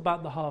talk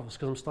about the harvest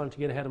because I'm starting to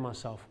get ahead of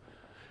myself.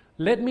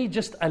 Let me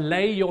just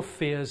allay your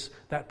fears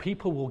that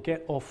people will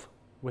get off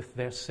with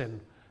their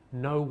sin.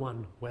 No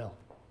one will.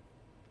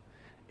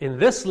 In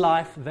this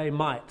life, they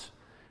might,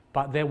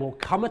 but there will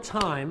come a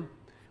time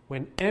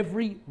when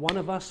every one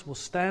of us will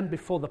stand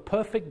before the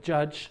perfect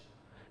judge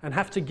and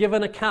have to give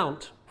an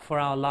account for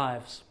our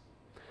lives.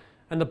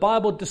 And the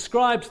Bible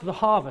describes the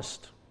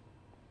harvest.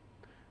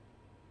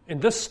 In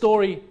this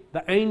story,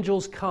 the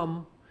angels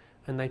come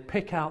and they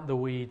pick out the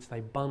weeds,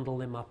 they bundle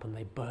them up and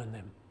they burn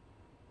them.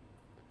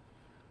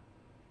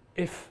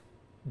 If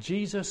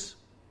Jesus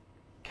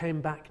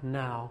came back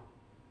now,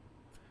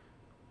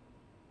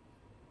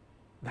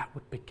 that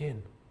would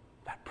begin.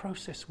 That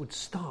process would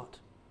start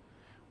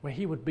where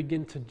He would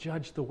begin to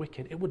judge the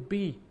wicked. It would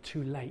be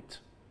too late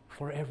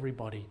for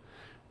everybody.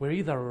 We're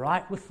either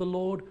right with the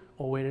Lord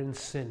or we're in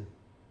sin.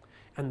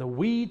 And the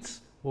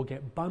weeds will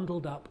get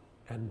bundled up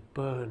and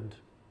burned.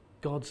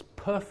 God's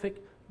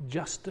perfect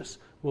justice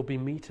will be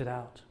meted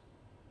out.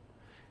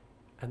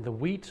 And the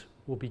wheat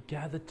will be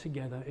gathered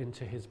together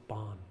into His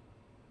barn.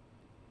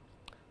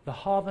 The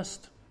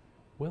harvest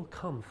will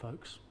come,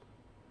 folks.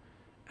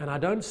 And I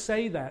don't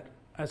say that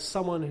as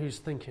someone who's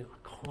thinking,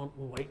 I can't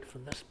wait for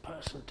this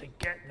person to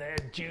get their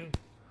due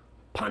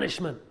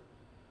punishment.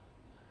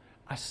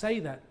 I say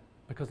that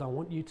because I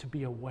want you to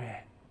be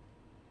aware.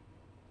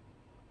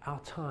 Our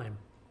time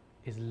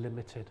is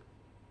limited.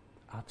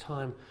 Our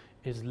time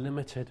is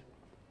limited.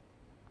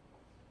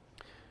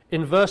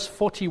 In verse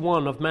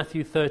 41 of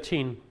Matthew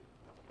 13,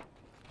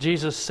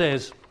 Jesus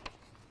says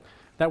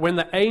that when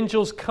the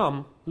angels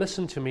come,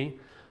 listen to me,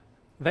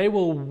 they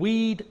will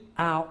weed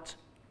out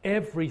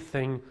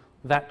everything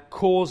that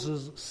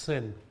causes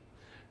sin.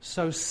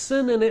 So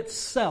sin in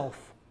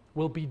itself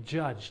will be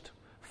judged.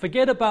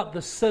 Forget about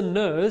the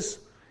sinners.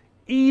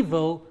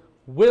 Evil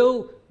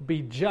will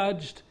be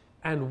judged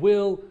and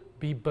will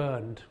be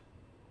burned.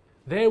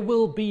 There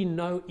will be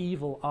no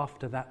evil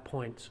after that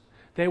point.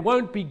 There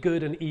won't be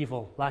good and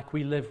evil like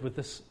we live with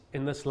this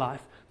in this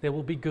life. There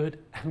will be good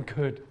and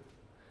good.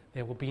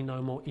 There will be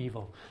no more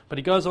evil. But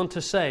he goes on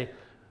to say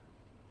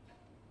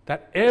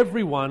that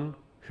everyone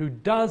who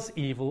does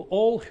evil,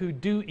 all who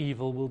do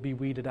evil will be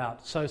weeded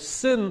out. So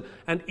sin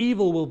and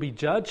evil will be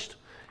judged,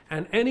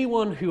 and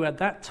anyone who at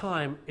that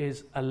time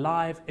is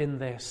alive in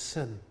their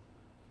sin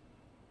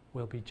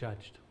will be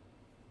judged.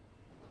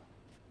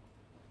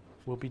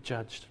 Will be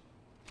judged.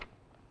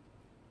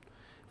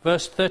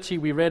 Verse 30,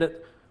 we read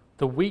it,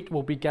 the wheat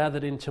will be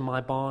gathered into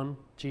my barn,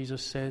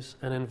 Jesus says.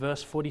 And in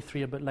verse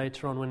 43, a bit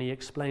later on, when he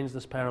explains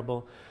this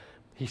parable,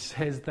 he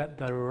says that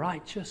the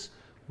righteous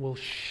will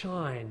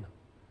shine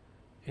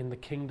in the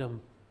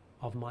kingdom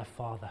of my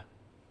Father.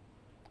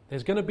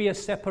 There's going to be a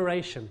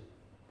separation.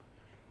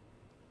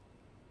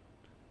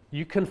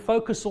 You can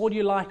focus all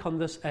you like on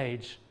this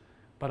age,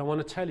 but I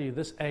want to tell you,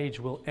 this age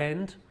will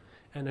end,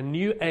 and a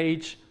new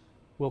age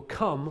will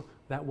come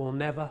that will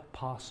never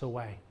pass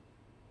away.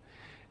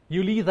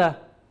 You'll either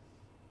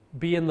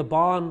be in the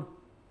barn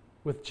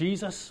with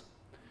Jesus,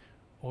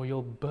 or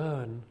you'll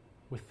burn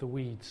with the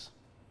weeds.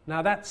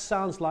 Now that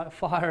sounds like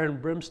fire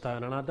and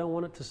brimstone, and I don't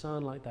want it to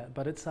sound like that,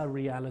 but it's our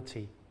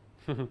reality.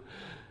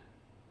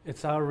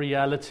 It's our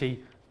reality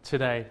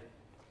today.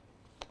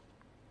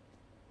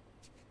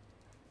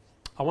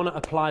 I want to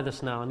apply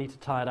this now. I need to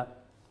tie it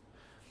up.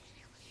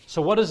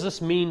 So what does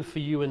this mean for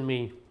you and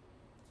me?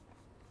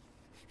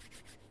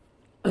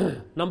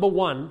 Number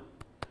one,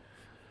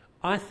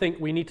 I think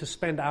we need to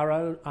spend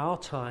our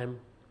time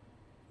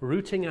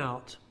rooting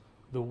out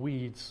the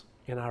weeds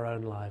in our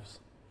own lives.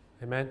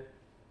 Amen?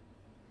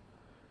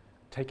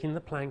 Taking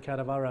the plank out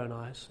of our own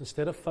eyes.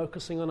 Instead of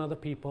focusing on other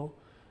people,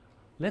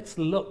 let's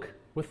look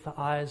with the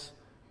eyes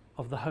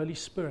of the Holy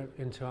Spirit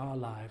into our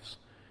lives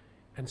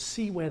and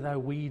see where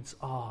those weeds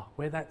are,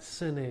 where that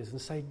sin is, and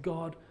say,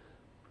 God,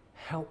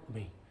 help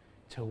me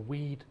to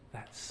weed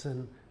that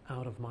sin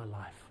out of my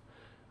life.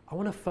 I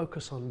want to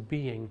focus on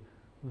being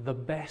the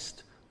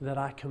best that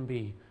I can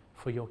be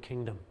for your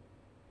kingdom.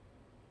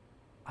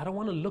 I don't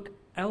want to look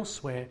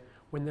elsewhere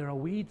when there are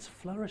weeds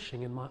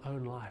flourishing in my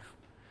own life?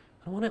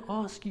 I want to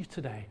ask you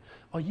today,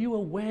 are you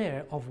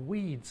aware of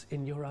weeds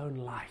in your own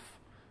life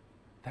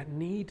that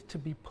need to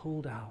be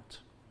pulled out?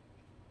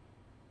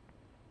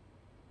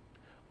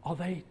 Are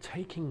they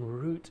taking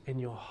root in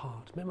your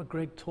heart? Remember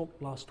Greg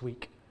talked last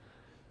week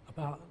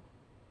about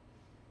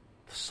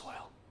the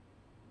soil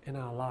in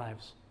our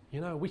lives. You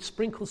know, we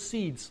sprinkle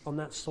seeds on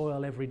that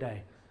soil every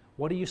day.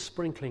 What are you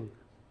sprinkling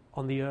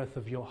on the earth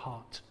of your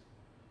heart?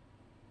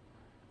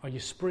 Are you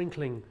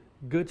sprinkling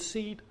good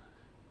seed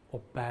or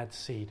bad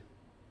seed?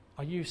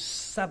 Are you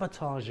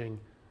sabotaging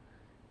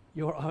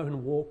your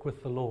own walk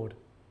with the Lord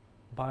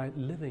by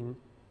living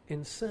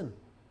in sin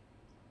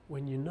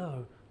when you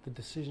know the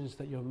decisions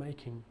that you're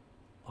making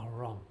are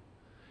wrong?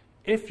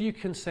 If you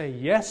can say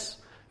yes,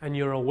 and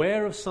you're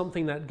aware of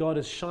something that God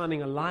is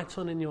shining a light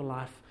on in your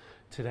life,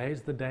 today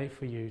is the day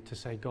for you to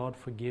say, God,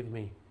 forgive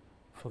me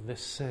for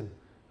this sin.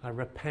 I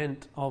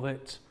repent of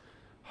it.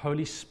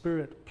 Holy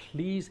Spirit,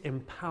 please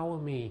empower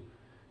me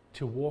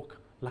to walk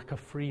like a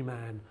free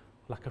man,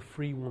 like a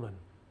free woman.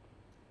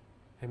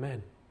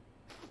 Amen.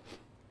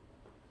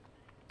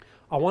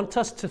 I want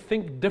us to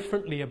think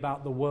differently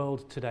about the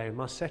world today.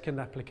 My second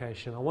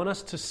application. I want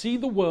us to see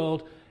the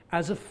world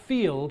as a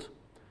field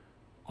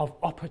of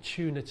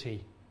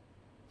opportunity.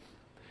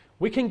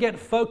 We can get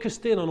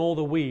focused in on all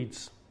the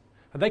weeds,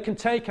 and they can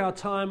take our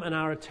time and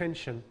our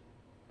attention,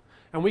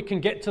 and we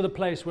can get to the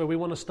place where we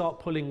want to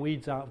start pulling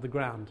weeds out of the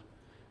ground.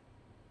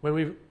 When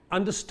we've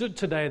understood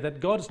today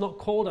that God has not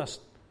called us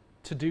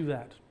to do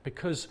that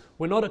because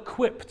we're not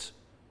equipped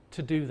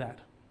to do that.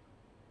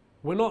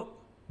 We're not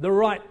the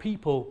right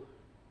people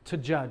to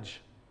judge,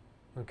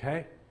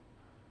 okay?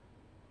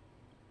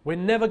 We're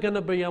never going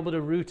to be able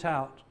to root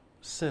out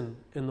sin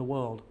in the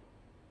world,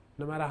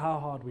 no matter how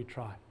hard we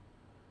try.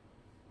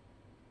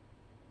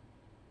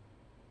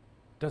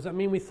 Does that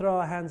mean we throw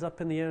our hands up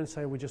in the air and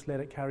say we just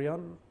let it carry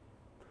on?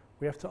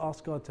 We have to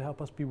ask God to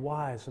help us be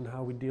wise in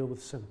how we deal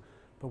with sin,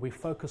 but we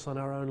focus on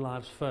our own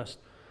lives first.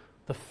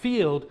 The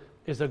field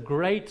is a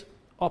great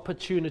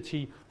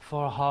opportunity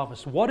for a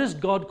harvest. What is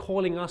God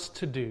calling us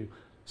to do?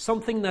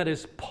 Something that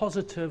is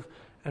positive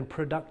and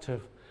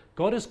productive.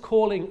 God is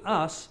calling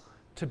us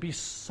to be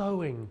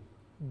sowing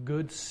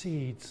good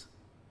seeds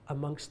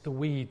amongst the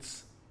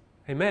weeds.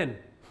 Amen.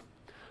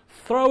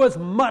 Throw as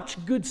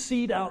much good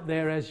seed out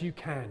there as you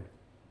can.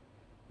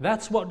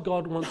 That's what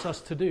God wants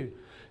us to do.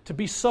 To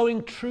be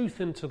sowing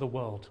truth into the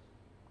world.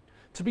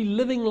 To be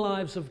living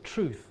lives of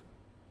truth.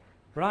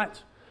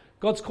 Right?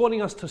 God's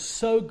calling us to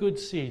sow good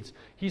seeds.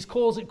 He's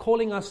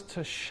calling us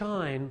to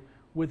shine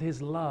with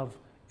His love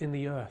in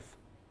the earth.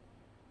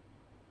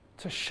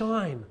 To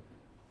shine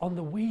on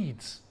the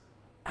weeds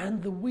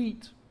and the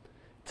wheat.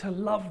 To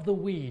love the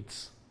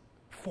weeds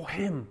for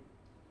Him.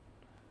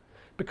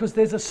 Because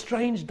there's a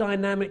strange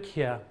dynamic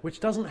here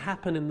which doesn't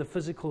happen in the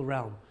physical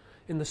realm.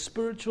 In the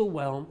spiritual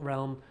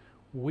realm,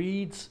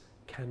 weeds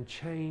can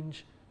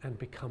change and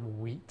become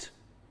wheat.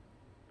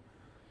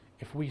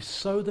 If we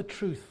sow the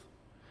truth,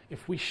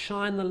 if we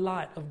shine the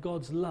light of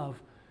God's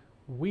love,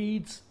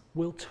 weeds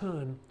will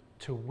turn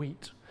to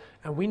wheat.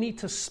 And we need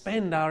to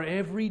spend our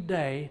every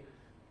day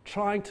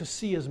trying to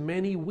see as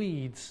many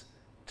weeds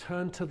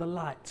turn to the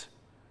light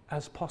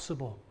as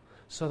possible,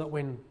 so that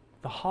when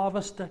the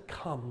harvester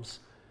comes,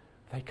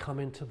 they come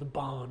into the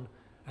barn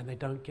and they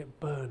don't get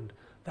burned.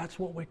 That's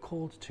what we're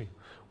called to.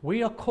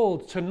 We are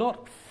called to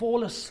not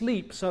fall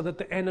asleep so that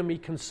the enemy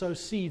can sow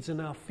seeds in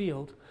our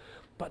field,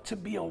 but to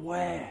be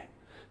aware,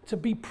 to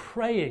be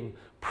praying.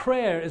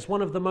 Prayer is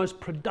one of the most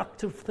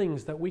productive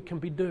things that we can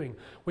be doing.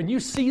 When you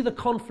see the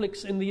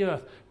conflicts in the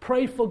earth,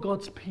 pray for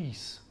God's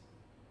peace.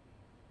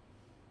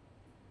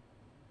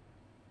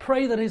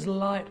 Pray that His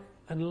light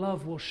and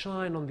love will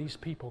shine on these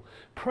people.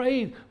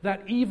 Pray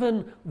that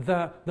even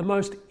the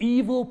most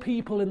evil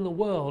people in the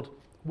world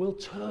will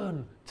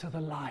turn to the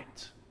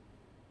light.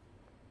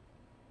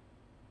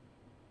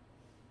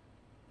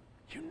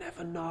 You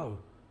never know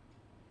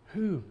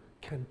who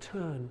can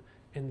turn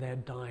in their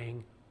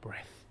dying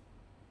breath.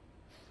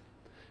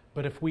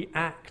 But if we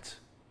act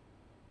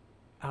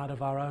out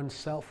of our own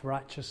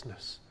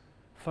self-righteousness,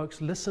 folks,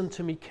 listen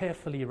to me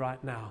carefully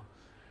right now.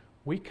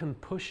 We can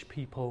push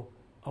people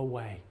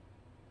away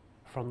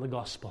from the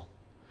gospel.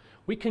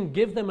 We can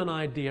give them an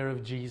idea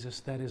of Jesus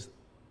that is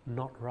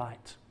not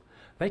right.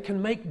 They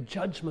can make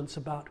judgments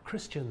about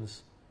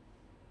Christians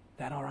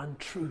that are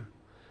untrue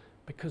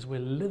because we're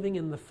living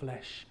in the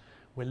flesh.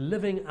 We're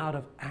living out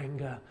of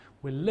anger.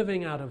 We're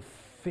living out of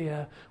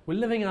fear. We're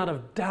living out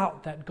of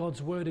doubt that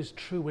God's word is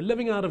true. We're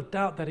living out of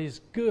doubt that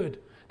He's good,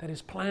 that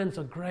His plans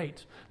are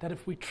great, that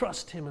if we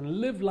trust Him and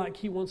live like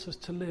He wants us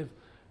to live,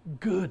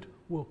 good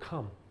will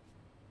come.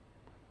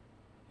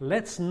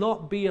 Let's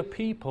not be a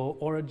people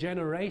or a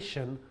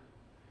generation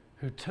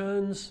who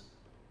turns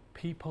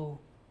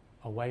people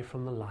away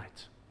from the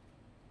light.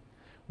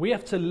 We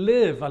have to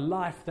live a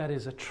life that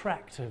is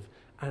attractive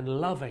and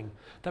loving,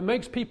 that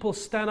makes people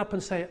stand up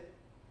and say,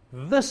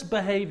 this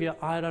behavior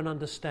I don't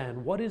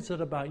understand. What is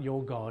it about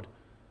your God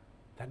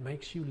that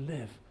makes you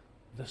live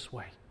this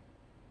way?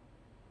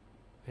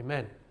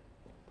 Amen.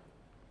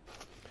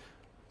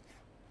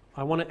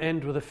 I want to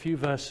end with a few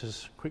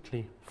verses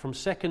quickly from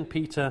 2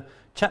 Peter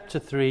chapter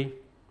 3.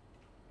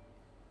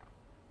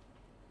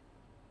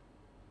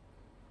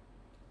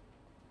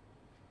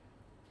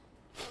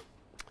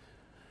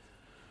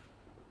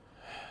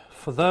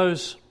 For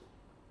those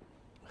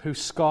who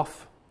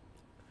scoff,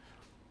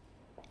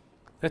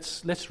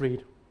 let's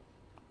read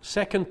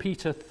 2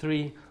 Peter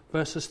 3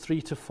 verses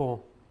 3 to 4.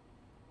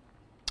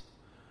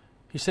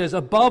 He says,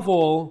 above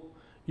all,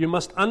 you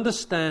must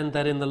understand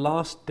that in the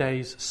last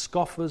days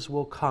scoffers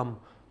will come,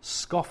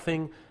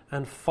 scoffing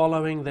and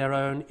following their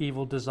own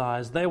evil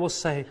desires. They will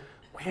say,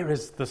 where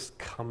is this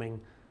coming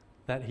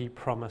that he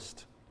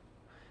promised?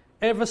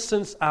 Ever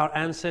since our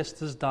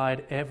ancestors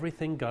died,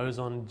 everything goes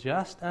on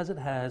just as it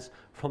has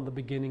from the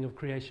beginning of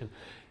creation.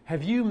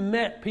 Have you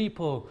met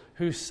people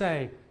who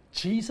say,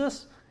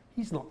 Jesus,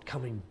 he's not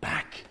coming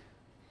back?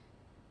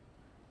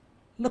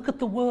 Look at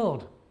the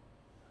world.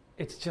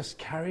 It's just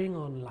carrying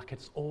on like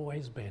it's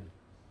always been.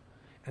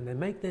 And they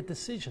make their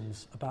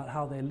decisions about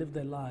how they live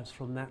their lives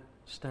from that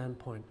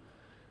standpoint.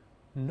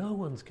 No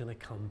one's going to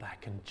come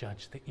back and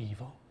judge the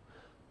evil.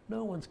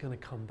 No one's going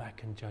to come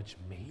back and judge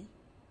me.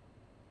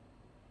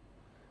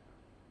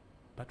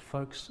 But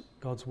folks,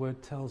 God's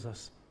word tells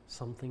us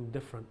something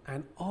different.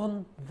 And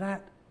on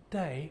that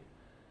day,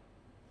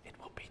 it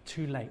will be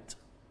too late.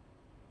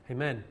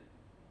 Amen.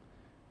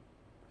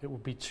 It will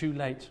be too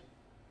late.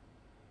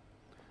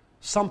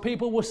 Some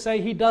people will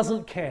say he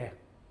doesn't care.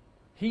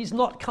 He's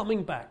not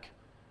coming back.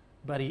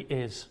 But he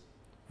is.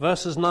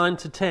 Verses 9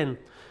 to 10.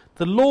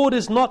 The Lord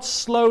is not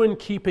slow in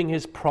keeping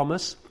his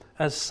promise,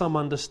 as some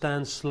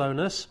understand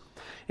slowness.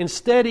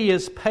 Instead, he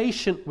is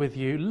patient with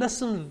you.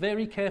 Listen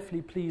very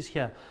carefully, please,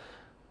 here.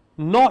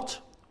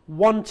 Not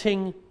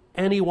wanting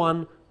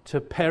anyone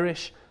to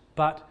perish,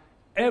 but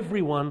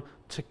everyone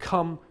to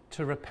come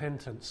to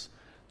repentance.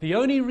 The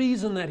only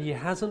reason that he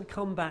hasn't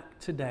come back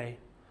today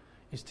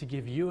is to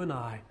give you and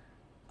I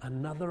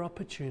another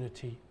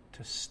opportunity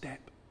to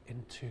step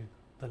into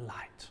the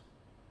light.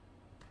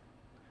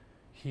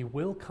 He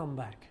will come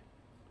back.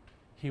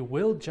 He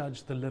will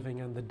judge the living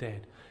and the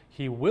dead.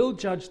 He will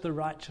judge the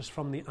righteous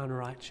from the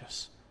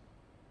unrighteous.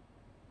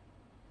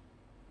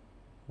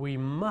 We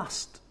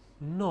must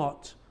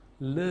not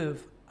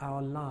live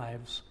our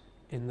lives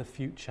in the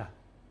future.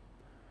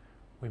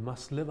 We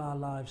must live our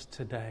lives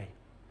today.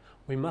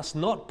 We must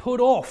not put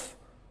off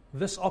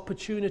this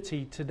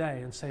opportunity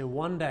today and say,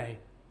 one day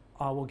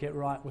I will get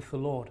right with the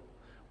Lord.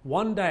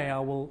 One day I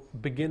will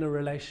begin a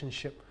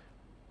relationship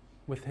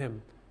with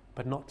him,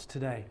 but not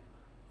today.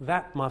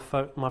 That, my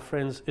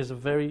friends, is a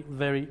very,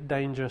 very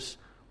dangerous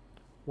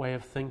way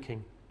of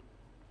thinking.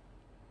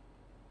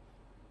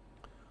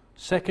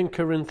 2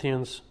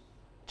 Corinthians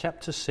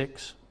chapter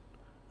 6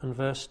 and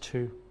verse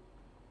 2.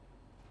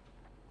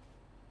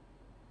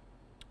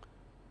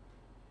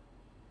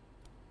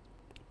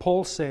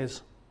 Paul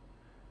says,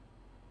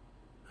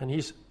 and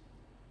he's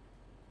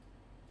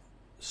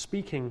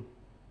speaking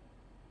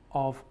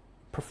of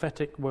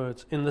prophetic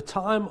words, in the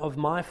time of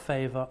my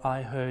favor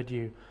I heard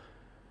you,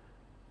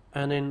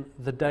 and in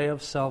the day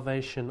of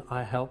salvation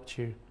I helped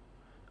you.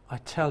 I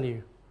tell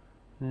you,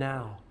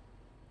 now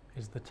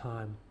is the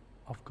time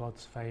of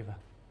God's favor.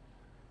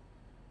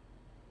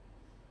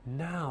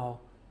 Now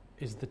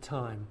is the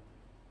time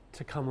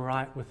to come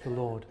right with the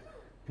Lord.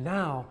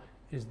 Now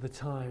is the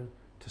time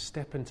to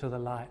step into the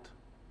light.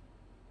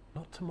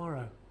 Not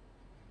tomorrow.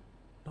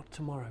 Not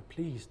tomorrow.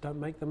 Please don't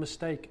make the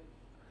mistake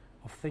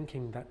of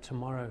thinking that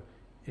tomorrow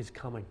is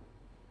coming.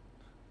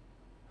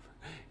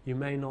 You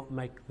may not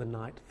make the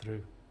night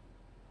through.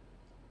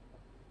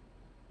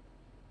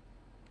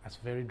 That's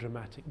very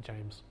dramatic,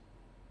 James.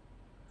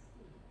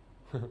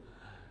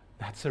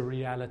 That's a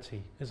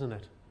reality, isn't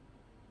it?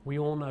 We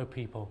all know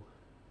people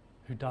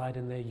who died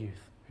in their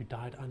youth, who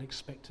died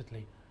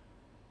unexpectedly.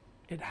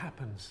 It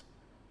happens.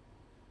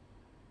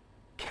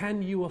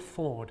 Can you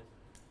afford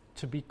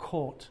to be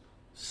caught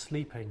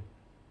sleeping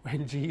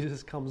when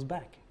Jesus comes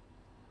back?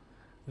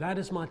 That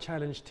is my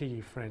challenge to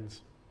you,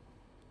 friends.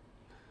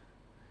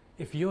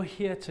 If you're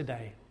here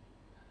today,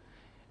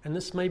 and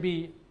this may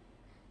be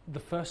the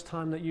first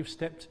time that you've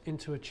stepped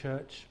into a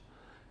church,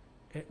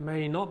 it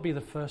may not be the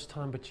first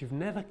time, but you've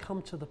never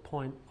come to the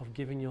point of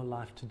giving your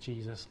life to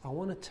Jesus, I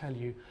want to tell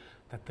you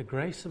that the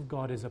grace of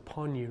God is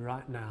upon you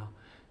right now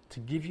to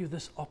give you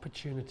this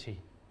opportunity.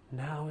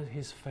 Now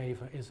his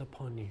favor is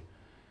upon you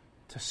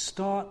to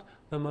start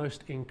the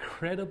most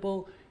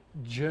incredible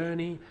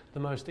journey, the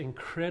most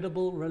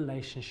incredible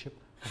relationship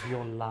of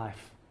your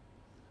life.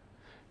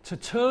 To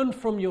turn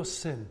from your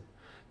sin,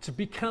 to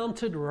be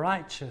counted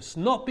righteous,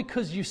 not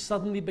because you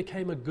suddenly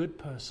became a good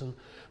person,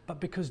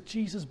 but because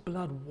Jesus'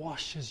 blood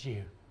washes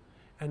you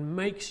and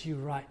makes you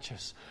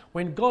righteous.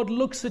 When God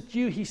looks at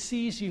you, he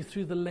sees you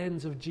through the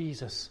lens of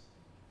Jesus.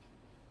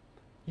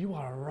 You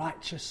are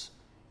righteous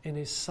in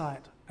his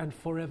sight and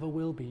forever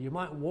will be. You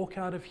might walk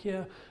out of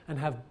here and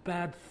have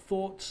bad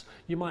thoughts.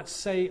 You might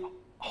say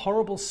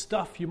horrible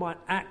stuff. You might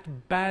act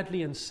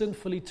badly and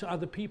sinfully to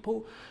other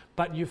people,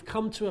 but you've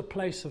come to a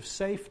place of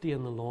safety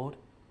in the Lord.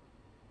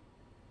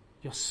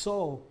 your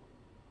soul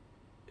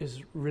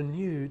is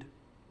renewed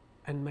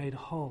and made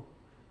whole.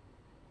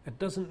 It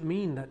doesn't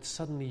mean that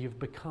suddenly you've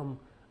become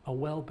a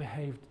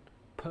well-behaved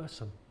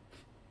person.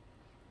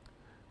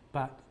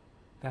 But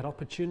that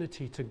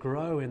opportunity to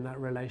grow in that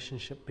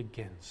relationship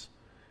begins.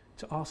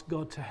 To ask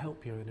God to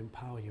help you and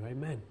empower you.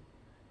 Amen.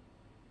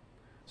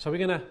 So we're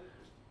going to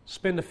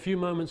spend a few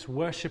moments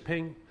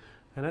worshiping.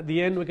 And at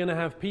the end, we're going to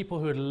have people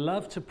who would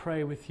love to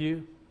pray with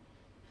you.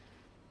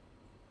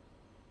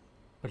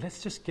 But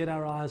let's just get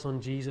our eyes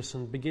on Jesus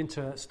and begin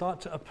to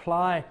start to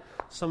apply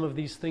some of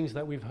these things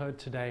that we've heard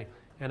today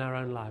in our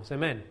own lives.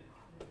 Amen.